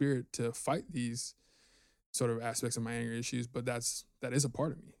to the Holy Spirit, to fight these sort of aspects of my anger issues. But that is a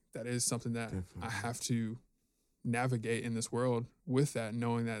part of me. That is something that I have to navigate in this world with, that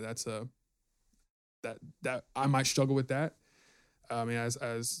knowing that that I might struggle with that. I mean, as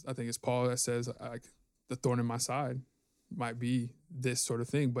I think it's Paul that says, like, the thorn in my side might be this sort of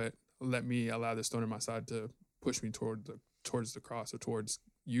thing, but let me allow this thorn in my side to push me towards the cross, or towards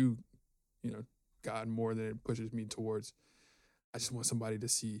you, God, more than it pushes me towards. I just want somebody to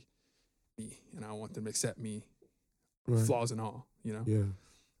see me, and I want them to accept me, flaws and all. Yeah.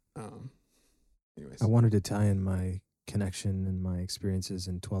 Anyways, I wanted to tie in my connection and my experiences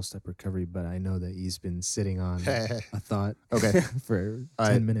in 12-step recovery, but I know that he's been sitting on a thought for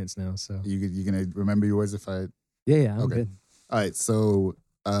 10 minutes now. So you gonna remember yours if I? Yeah, I'm good. All right, so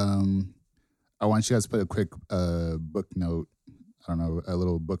I want you guys to put a quick book note. I don't know, a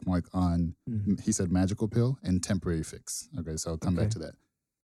little bookmark on. He said magical pill and temporary fix. Okay, so I'll come back to that.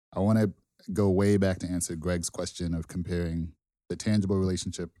 I want to go way back to answer Greg's question of comparing the tangible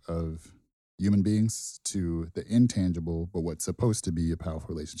relationship of human beings to the intangible, but what's supposed to be a powerful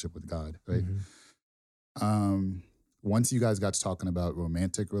relationship with God, right? Once you guys got to talking about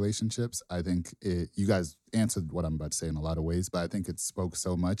romantic relationships, I think you guys answered what I'm about to say in a lot of ways, but I think it spoke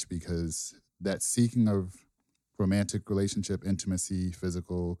so much because that seeking of romantic relationship, intimacy,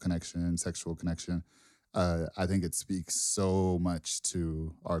 physical connection, sexual connection, I think it speaks so much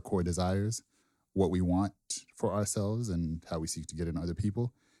to our core desires, what we want for ourselves and how we seek to get in other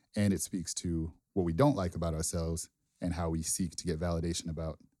people. And it speaks to what we don't like about ourselves and how we seek to get validation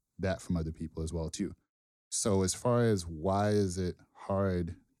about that from other people as well, too. So as far as why is it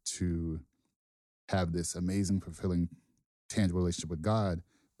hard to have this amazing, fulfilling, tangible relationship with God,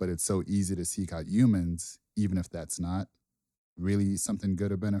 but it's so easy to seek out humans, even if that's not really something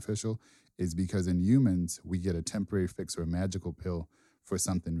good or beneficial, is because in humans, we get a temporary fix or a magical pill for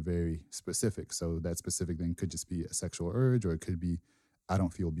something very specific. So that specific thing could just be a sexual urge, or it could be, I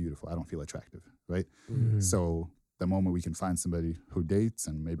don't feel beautiful, I don't feel attractive, right? Mhm. So the moment we can find somebody who dates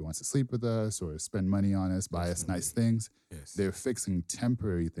and maybe wants to sleep with us or spend money on us, buy us nice things, Yes. they're fixing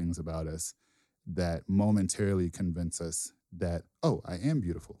temporary things about us that momentarily convince us that, oh, I am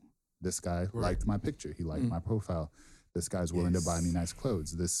beautiful. This guy liked my picture. He liked my profile. This guy's willing to buy me nice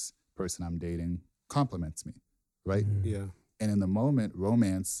clothes. This person I'm dating compliments me, right? Yeah. And in the moment,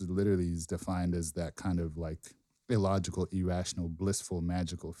 romance literally is defined as that kind of like illogical, irrational, blissful,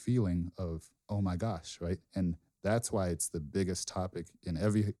 magical feeling of, oh my gosh, right? And that's why it's the biggest topic in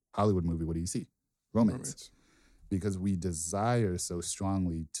every Hollywood movie. What do you see? Romance. Because we desire so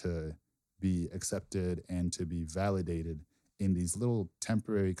strongly to be accepted and to be validated in these little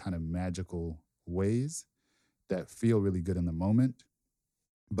temporary kind of magical ways that feel really good in the moment.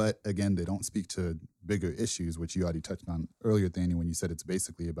 But again, they don't speak to bigger issues, which you already touched on earlier, Daniel, when you said it's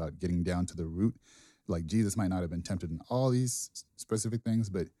basically about getting down to the root. Like Jesus might not have been tempted in all these specific things,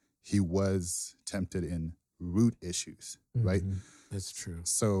 but he was tempted in root issues, right? That's true.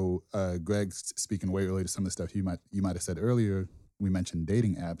 So, Greg, speaking way earlier to some of the stuff you might have said earlier, we mentioned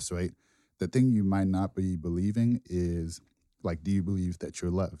dating apps, right? The thing you might not be believing is, like, do you believe that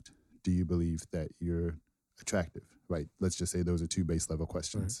you're loved? Do you believe that you're attractive, right? Let's just say those are two base level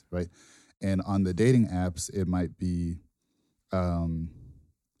questions, right? And on the dating apps, it might be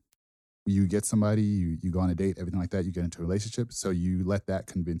you get somebody, you go on a date, everything like that, you get into a relationship. So you let that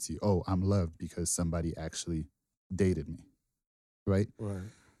convince you, oh, I'm loved because somebody actually dated me, right? Right.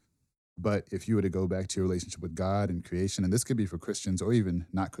 But if you were to go back to your relationship with God and creation, and this could be for Christians or even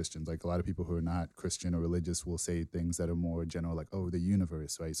not Christians, like a lot of people who are not Christian or religious will say things that are more general, like, oh, the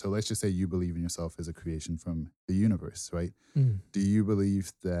universe, right? So let's just say you believe in yourself as a creation from the universe, right? Do you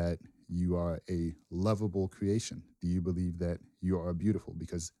believe that you are a lovable creation? Do you believe that you are beautiful?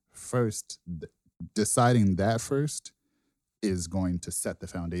 Because first, deciding that first is going to set the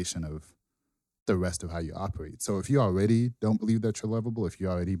foundation of the rest of how you operate. So if you already don't believe that you're lovable, if you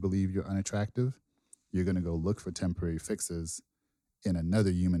already believe you're unattractive, you're going to go look for temporary fixes in another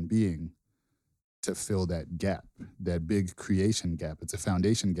human being to fill that gap, that big creation gap. It's a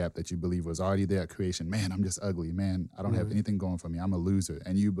foundation gap that you believe was already there at creation. Man, I'm just ugly. Man, I don't have anything going for me. I'm a loser.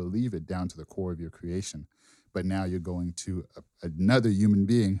 And you believe it down to the core of your creation. But now you're going to another human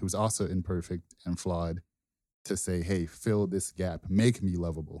being who's also imperfect and flawed to say, hey, fill this gap, make me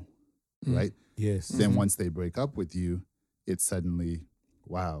lovable, right? Yes. Then once they break up with you, it's suddenly,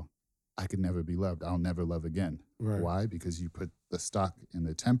 wow, I could never be loved. I'll never love again. Right. Why? Because you put the stock in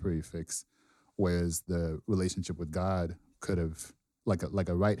the temporary fix, whereas the relationship with God could have, like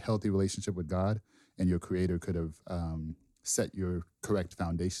a right, healthy relationship with God, and your creator could have set your correct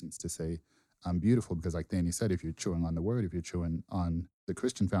foundations to say, I'm beautiful. Because like Danny said, if you're chewing on the word, if you're chewing on the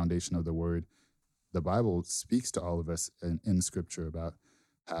Christian foundation of the word, the Bible speaks to all of us in scripture about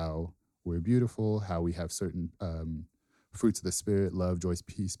how we're beautiful, how we have certain fruits of the Spirit, love, joy,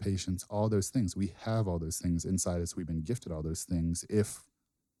 peace, patience, all those things. We have all those things inside us. We've been gifted all those things if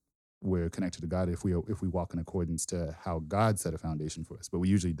we're connected to God, if we walk in accordance to how God set a foundation for us. But we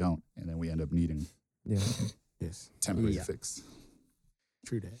usually don't, and then we end up needing Yes. temporary fix.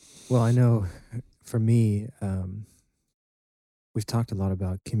 True that. Well, I know for me, we've talked a lot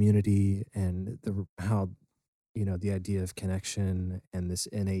about community and how the idea of connection and this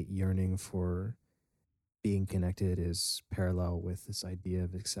innate yearning for being connected is parallel with this idea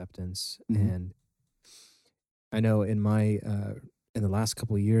of acceptance. And I know in the last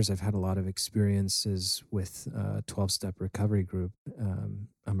couple of years, I've had a lot of experiences with 12-step recovery group.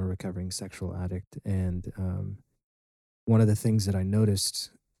 I'm a recovering sexual addict. And one of the things that I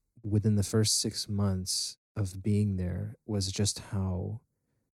noticed within the first 6 months of being there was just how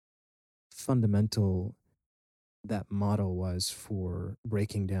fundamental that model was for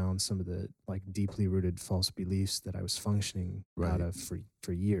breaking down some of the like deeply rooted false beliefs that I was functioning out of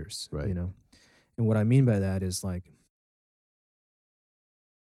for years, And what I mean by that is like,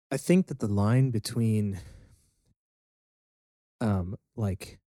 I think that the line between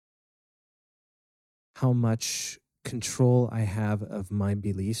like how much control I have of my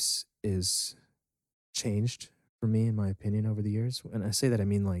beliefs is changed for me, in my opinion, over the years. When I say that, I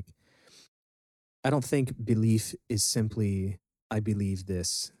mean like, I don't think belief is simply, I believe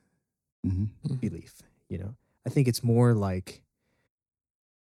this belief, I think it's more like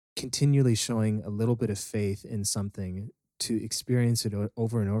continually showing a little bit of faith in something to experience it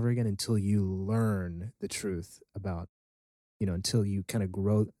over and over again until you learn the truth about, until you kind of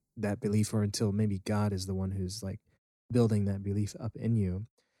grow that belief, or until maybe God is the one who's like building that belief up in you.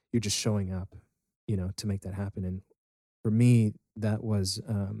 You're just showing up, to make that happen. And for me, that was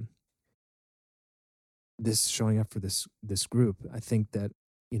this showing up for this group. I think that,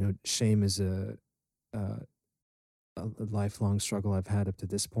 shame is a lifelong struggle I've had up to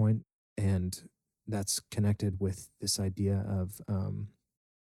this point, and that's connected with this idea of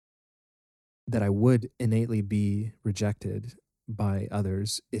that I would innately be rejected by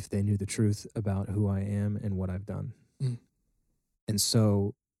others if they knew the truth about who I am and what I've done. Mm. And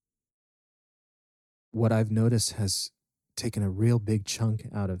so what I've noticed has taken a real big chunk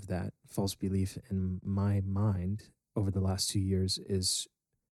out of that false belief in my mind over the last 2 years is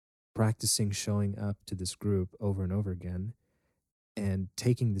practicing showing up to this group over and over again and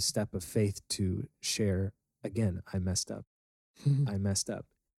taking the step of faith to share, again, I messed up. I messed up.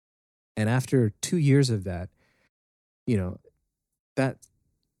 And after 2 years of that, that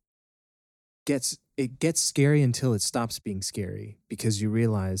gets scary until it stops being scary, because you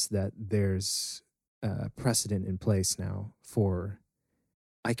realize that there's precedent in place now for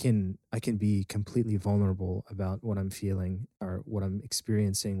I can be completely vulnerable about what I'm feeling or what I'm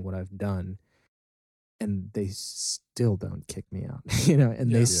experiencing, what I've done, and they still don't kick me out,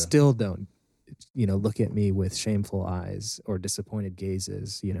 and they still don't, look at me with shameful eyes or disappointed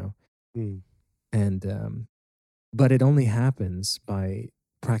gazes, and but it only happens by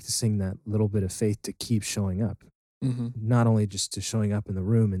practicing that little bit of faith to keep showing up. Mm-hmm. Not only just to showing up in the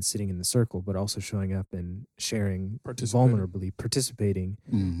room and sitting in the circle, but also showing up and sharing, vulnerably participating,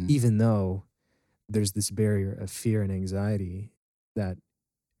 even though there's this barrier of fear and anxiety that,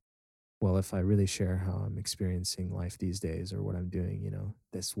 well, if I really share how I'm experiencing life these days or what I'm doing,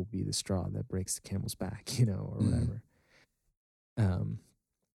 this will be the straw that breaks the camel's back, or whatever.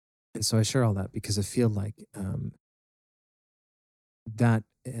 And so I share all that because I feel like that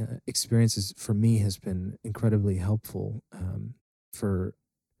experiences for me has been incredibly helpful.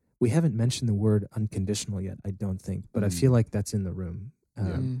 We haven't mentioned the word unconditional yet, I don't think, but I feel like that's in the room.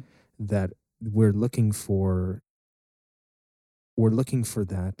 That we're looking for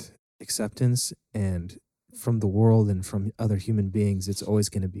that acceptance, and from the world and from other human beings, it's always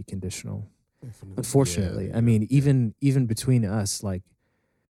going to be conditional. Unfortunately, I mean, even between us, like,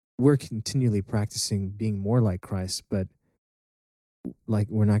 we're continually practicing being more like Christ, but like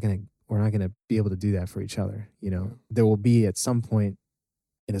we're not gonna be able to do that for each other. There will be at some point,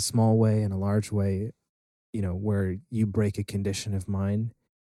 in a small way, in a large way, where you break a condition of mine,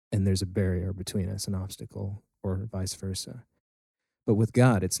 and there's a barrier between us, an obstacle, or vice versa. But with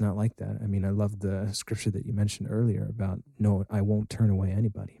God, it's not like that. I mean, I love the scripture that you mentioned earlier about, no, I won't turn away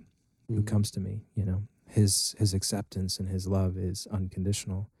anybody who comes to me. His acceptance and his love is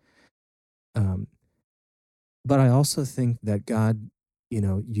unconditional. But I also think that God,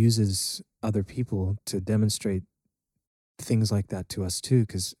 uses other people to demonstrate things like that to us too.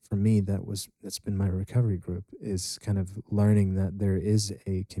 Because for me, that's been my recovery group, is kind of learning that there is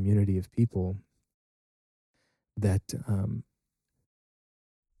a community of people that,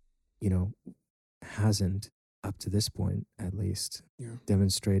 hasn't, up to this point at least,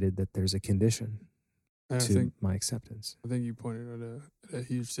 demonstrated that there's a condition to my acceptance. I think you pointed out a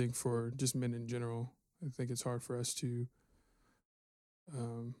huge thing for just men in general. I think it's hard for us to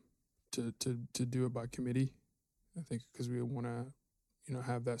do it by committee. I think because we want to,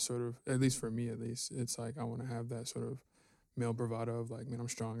 have that sort of, at least for me, at least, it's like I want to have that sort of male bravado of like, man, I'm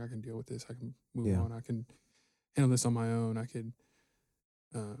strong. I can deal with this. I can move on. I can handle this on my own. I could,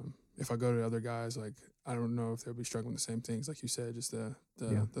 if I go to other guys, like, I don't know if they'll be struggling with the same things, like you said, just the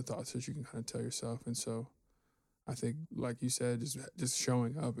thoughts that you can kind of tell yourself. And so I think, like you said, just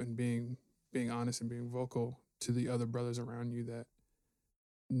showing up and being honest and being vocal to the other brothers around you that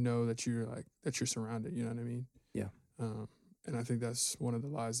know that you're surrounded, you know what I mean? Yeah. And I think that's one of the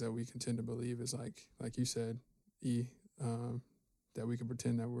lies that we can tend to believe is like you said, that we can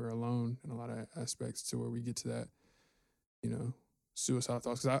pretend that we're alone in a lot of aspects, to where we get to that, suicidal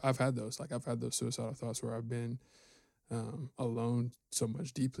thoughts. Because I've had those. Like, I've had those suicidal thoughts where I've been alone so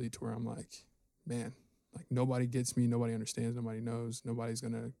much deeply to where I'm like, man, like, nobody gets me, nobody understands, nobody knows, nobody's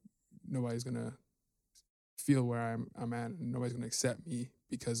gonna feel where I'm at, and nobody's gonna accept me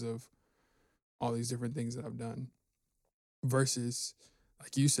because of all these different things that I've done. Versus,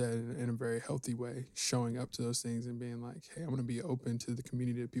 like you said, in a very healthy way, showing up to those things and being like, hey, I'm gonna be open to the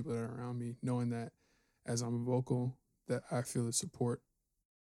community of people that are around me, knowing that as I'm vocal, that I feel the support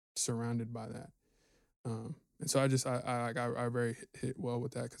surrounded by that. And so I very hit well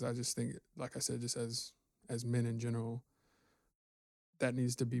with that, because I just think, like I said, just as men in general, that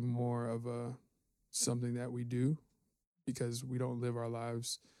needs to be more of something that we do, because we don't live our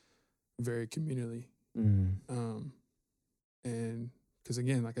lives very communally. And because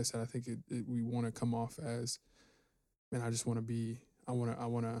again, like I said, I think we want to come off as, man, I just want to be, I want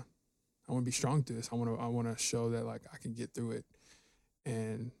to be strong through this. I want to show that like I can get through it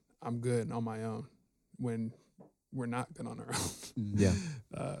and I'm good on my own, when we're not good on our own. Yeah.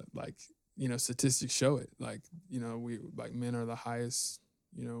 Like, you know, statistics show it. Like, you know, we like men are the highest,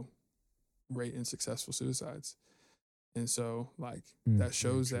 you know, rate in successful suicides. And so like that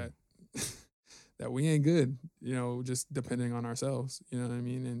shows that that we ain't good, you know, just depending on ourselves. You know what I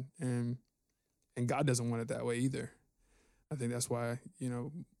mean? And God doesn't want it that way either. I think that's why, you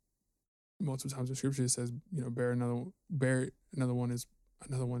know, multiple times in scripture it says, you know, bear another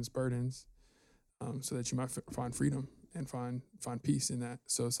one's burdens, so that you might find freedom and find peace in that.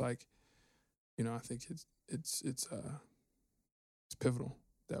 So it's like, you know, I think it's pivotal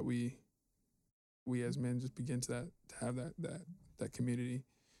that we as men just begin to have that community,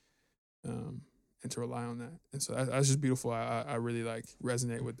 and to rely on that. And so that's just beautiful. I really like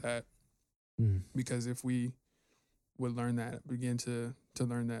resonate with that, because if we would learn that, begin to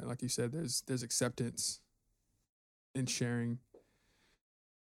learn that, like you said, there's acceptance in sharing,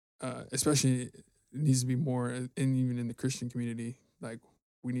 especially it needs to be more, and even in the Christian community, like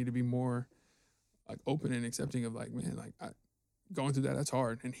we need to be more like open and accepting of like, man, like going through that's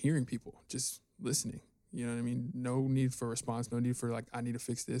hard, and hearing people, just listening. You know what I mean? No need for response, no need for like, I need to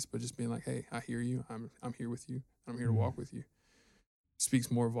fix this, but just being like, hey, I hear you. I'm here with you. I'm here to walk with you. Speaks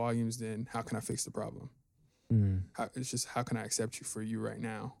more volumes than how can I fix the problem? It's just, how can I accept you for you right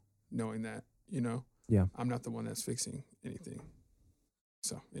now, knowing that, you know, I'm not the one that's fixing anything.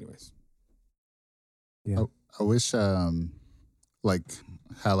 So anyways. Yeah. I wish, like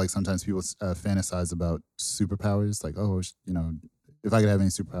how like sometimes people fantasize about superpowers, like, oh, you know, if I could have any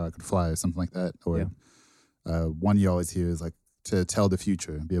superpower, I could fly or something like that. Or one you always hear is like to tell the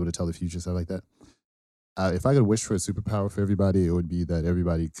future, be able to tell the future, stuff like that. If I could wish for a superpower for everybody, it would be that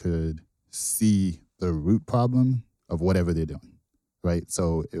everybody could see the root problem of whatever they're doing, right?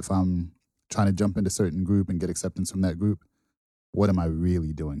 So if I'm trying to jump into a certain group and get acceptance from that group, what am I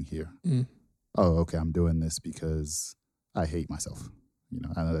really doing here? Oh, okay, I'm doing this because I hate myself. You know,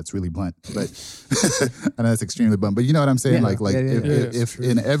 I know that's really blunt, but I know that's extremely blunt, but you know what I'm saying? If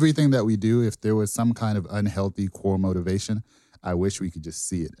in everything that we do, if there was some kind of unhealthy core motivation, I wish we could just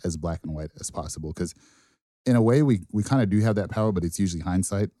see it as black and white as possible. Because in a way, we kind of do have that power, but it's usually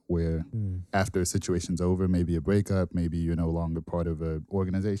hindsight, where after a situation's over, maybe a breakup, maybe you're no longer part of an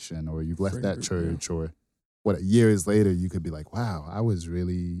organization, or you've left that church, or what, years later, you could be like, wow, I was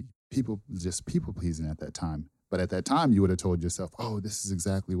really people pleasing at that time. But at that time, you would have told yourself, oh, this is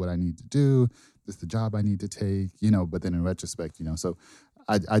exactly what I need to do. This is the job I need to take, you know, but then in retrospect, you know, so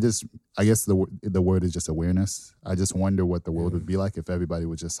I guess the word is just awareness. I just wonder what the world would be like if everybody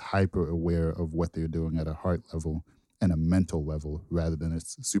was just hyper aware of what they're doing at a heart level and a mental level rather than a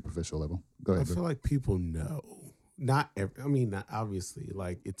superficial level. Go ahead. I feel like people know. Not obviously,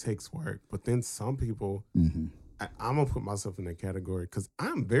 like it takes work, but then some people, I'm going to put myself in that category because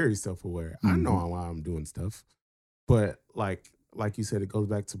I'm very self-aware. I know why I'm doing stuff, but like you said, it goes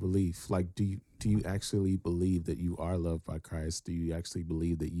back to belief. Like, do you actually believe that you are loved by Christ? Do you actually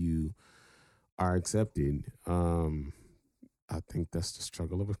believe that you are accepted? I think that's the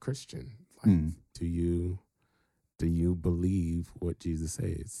struggle of a Christian. Like, do you believe what Jesus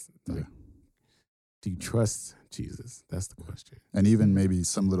says? Like, do you trust Jesus? That's the question. And even maybe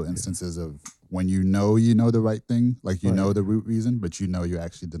some little instances of when you know the right thing, like you know the root reason, but you know you're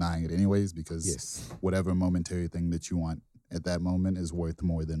actually denying it anyways because whatever momentary thing that you want at that moment is worth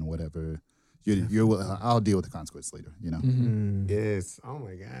more than whatever I'll deal with the consequence later, you know? Yes. Oh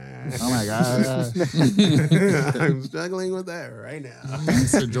my God. Oh my God. I'm struggling with that right now.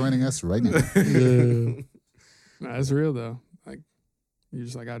 Thanks for joining us right now. Nah, it's real though. Like you're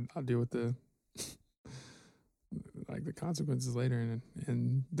just like, I'll deal with the consequences later,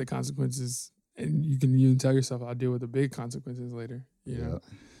 and the consequences, and you can even tell yourself, I'll deal with the big consequences later, you know,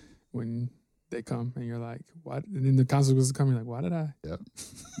 when they come and you're like, what? And then the consequences come, you're like, why did I? Yep.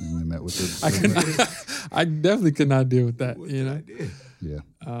 And you met with the I definitely could not deal with that, you know?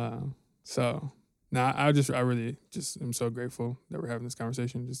 Yeah. So now I really just am so grateful that we're having this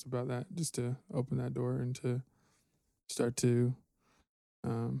conversation just about that, just to open that door and to start to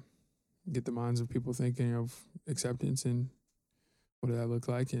get the minds of people thinking of acceptance and what does that look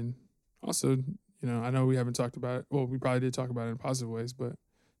like. And also, you know, I know we haven't talked about it. Well, we probably did talk about it in positive ways, but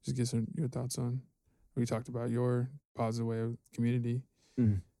just get your thoughts on, we talked about your positive way of community.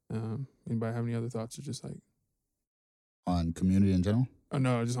 Anybody have any other thoughts or just like On community in general? Oh,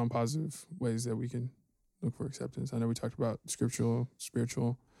 no, just on positive ways that we can look for acceptance. I know we talked about spiritual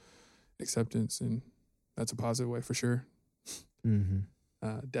acceptance, and that's a positive way for sure.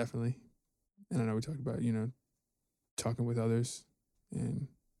 Definitely. And I know we talked about, talking with others and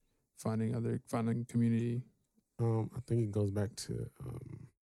finding community. I think it goes back to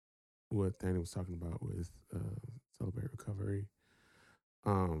what Danny was talking about with Celebrate Recovery.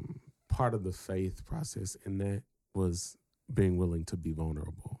 Part of the faith process in that was being willing to be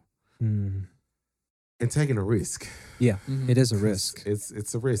vulnerable and taking a risk. Yeah, it is a risk.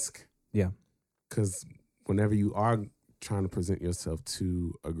 It's a risk. Yeah, because whenever you are trying to present yourself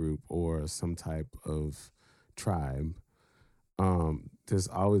to a group or some type of tribe, there's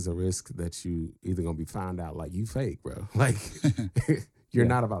always a risk that you either gonna be found out like you fake, bro. Like you're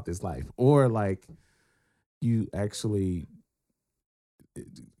not about this life, or like you actually,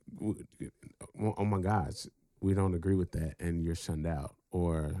 oh my gosh, we don't agree with that, and you're shunned out,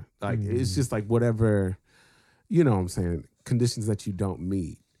 or like it's just like whatever, you know what I'm saying, conditions that you don't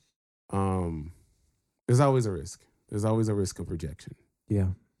meet. There's always a risk. There's always a risk of rejection. Yeah.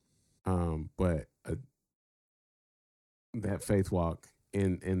 But that faith walk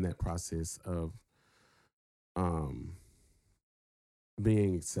in that process of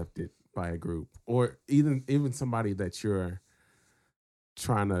being accepted by a group, or even somebody that you're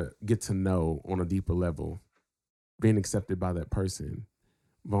trying to get to know on a deeper level, being accepted by that person,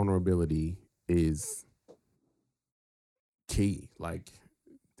 vulnerability is key. Like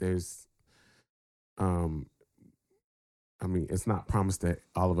there's it's not promised that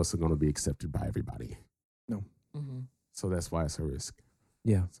all of us are going to be accepted by everybody. No. So that's why it's a risk.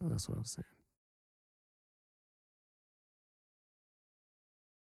 Yeah. So that's what I was saying.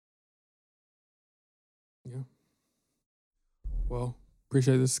 Yeah. Well,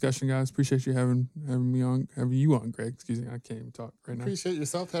 appreciate the discussion, guys. Appreciate you having you on, Greg. Excuse me, I can't even talk right now. Appreciate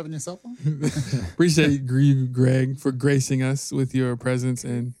yourself having yourself on. Appreciate you, Greg, for gracing us with your presence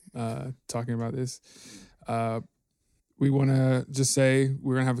and talking about this. We want to just say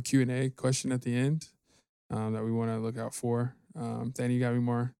we're going to have a Q&A question at the end that we want to look out for. Danny, you got any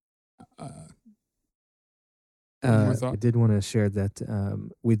more? I did want to share that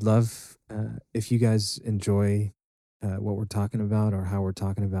we'd love if you guys enjoy what we're talking about or how we're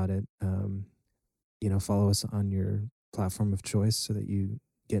talking about it. Follow us on your platform of choice so that you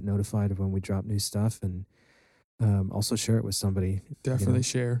get notified of when we drop new stuff, and also share it with somebody. Definitely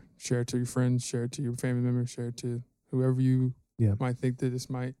share it to your friends, share it to your family members, share it to whoever you might think that this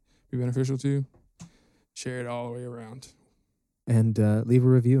might be beneficial to. Share it all the way around. And leave a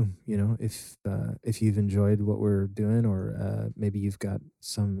review, if you've enjoyed what we're doing, or maybe you've got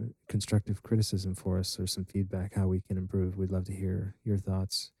some constructive criticism for us or some feedback, how we can improve. We'd love to hear your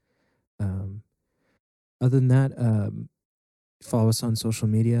thoughts. Other than that, follow us on social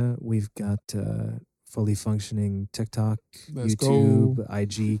media. We've got fully functioning TikTok, YouTube,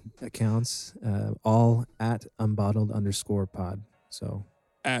 IG accounts, all at Unbottled_pod. So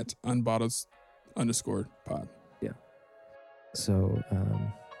at Unbottled_pod. Yeah. So,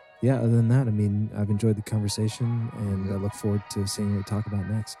 other than that, I've enjoyed the conversation, and I look forward to seeing what we talk about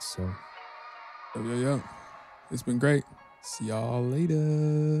next. So, Yo. It's been great. See y'all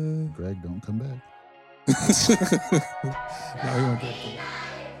later. Greg, don't come back. No, he won't come back.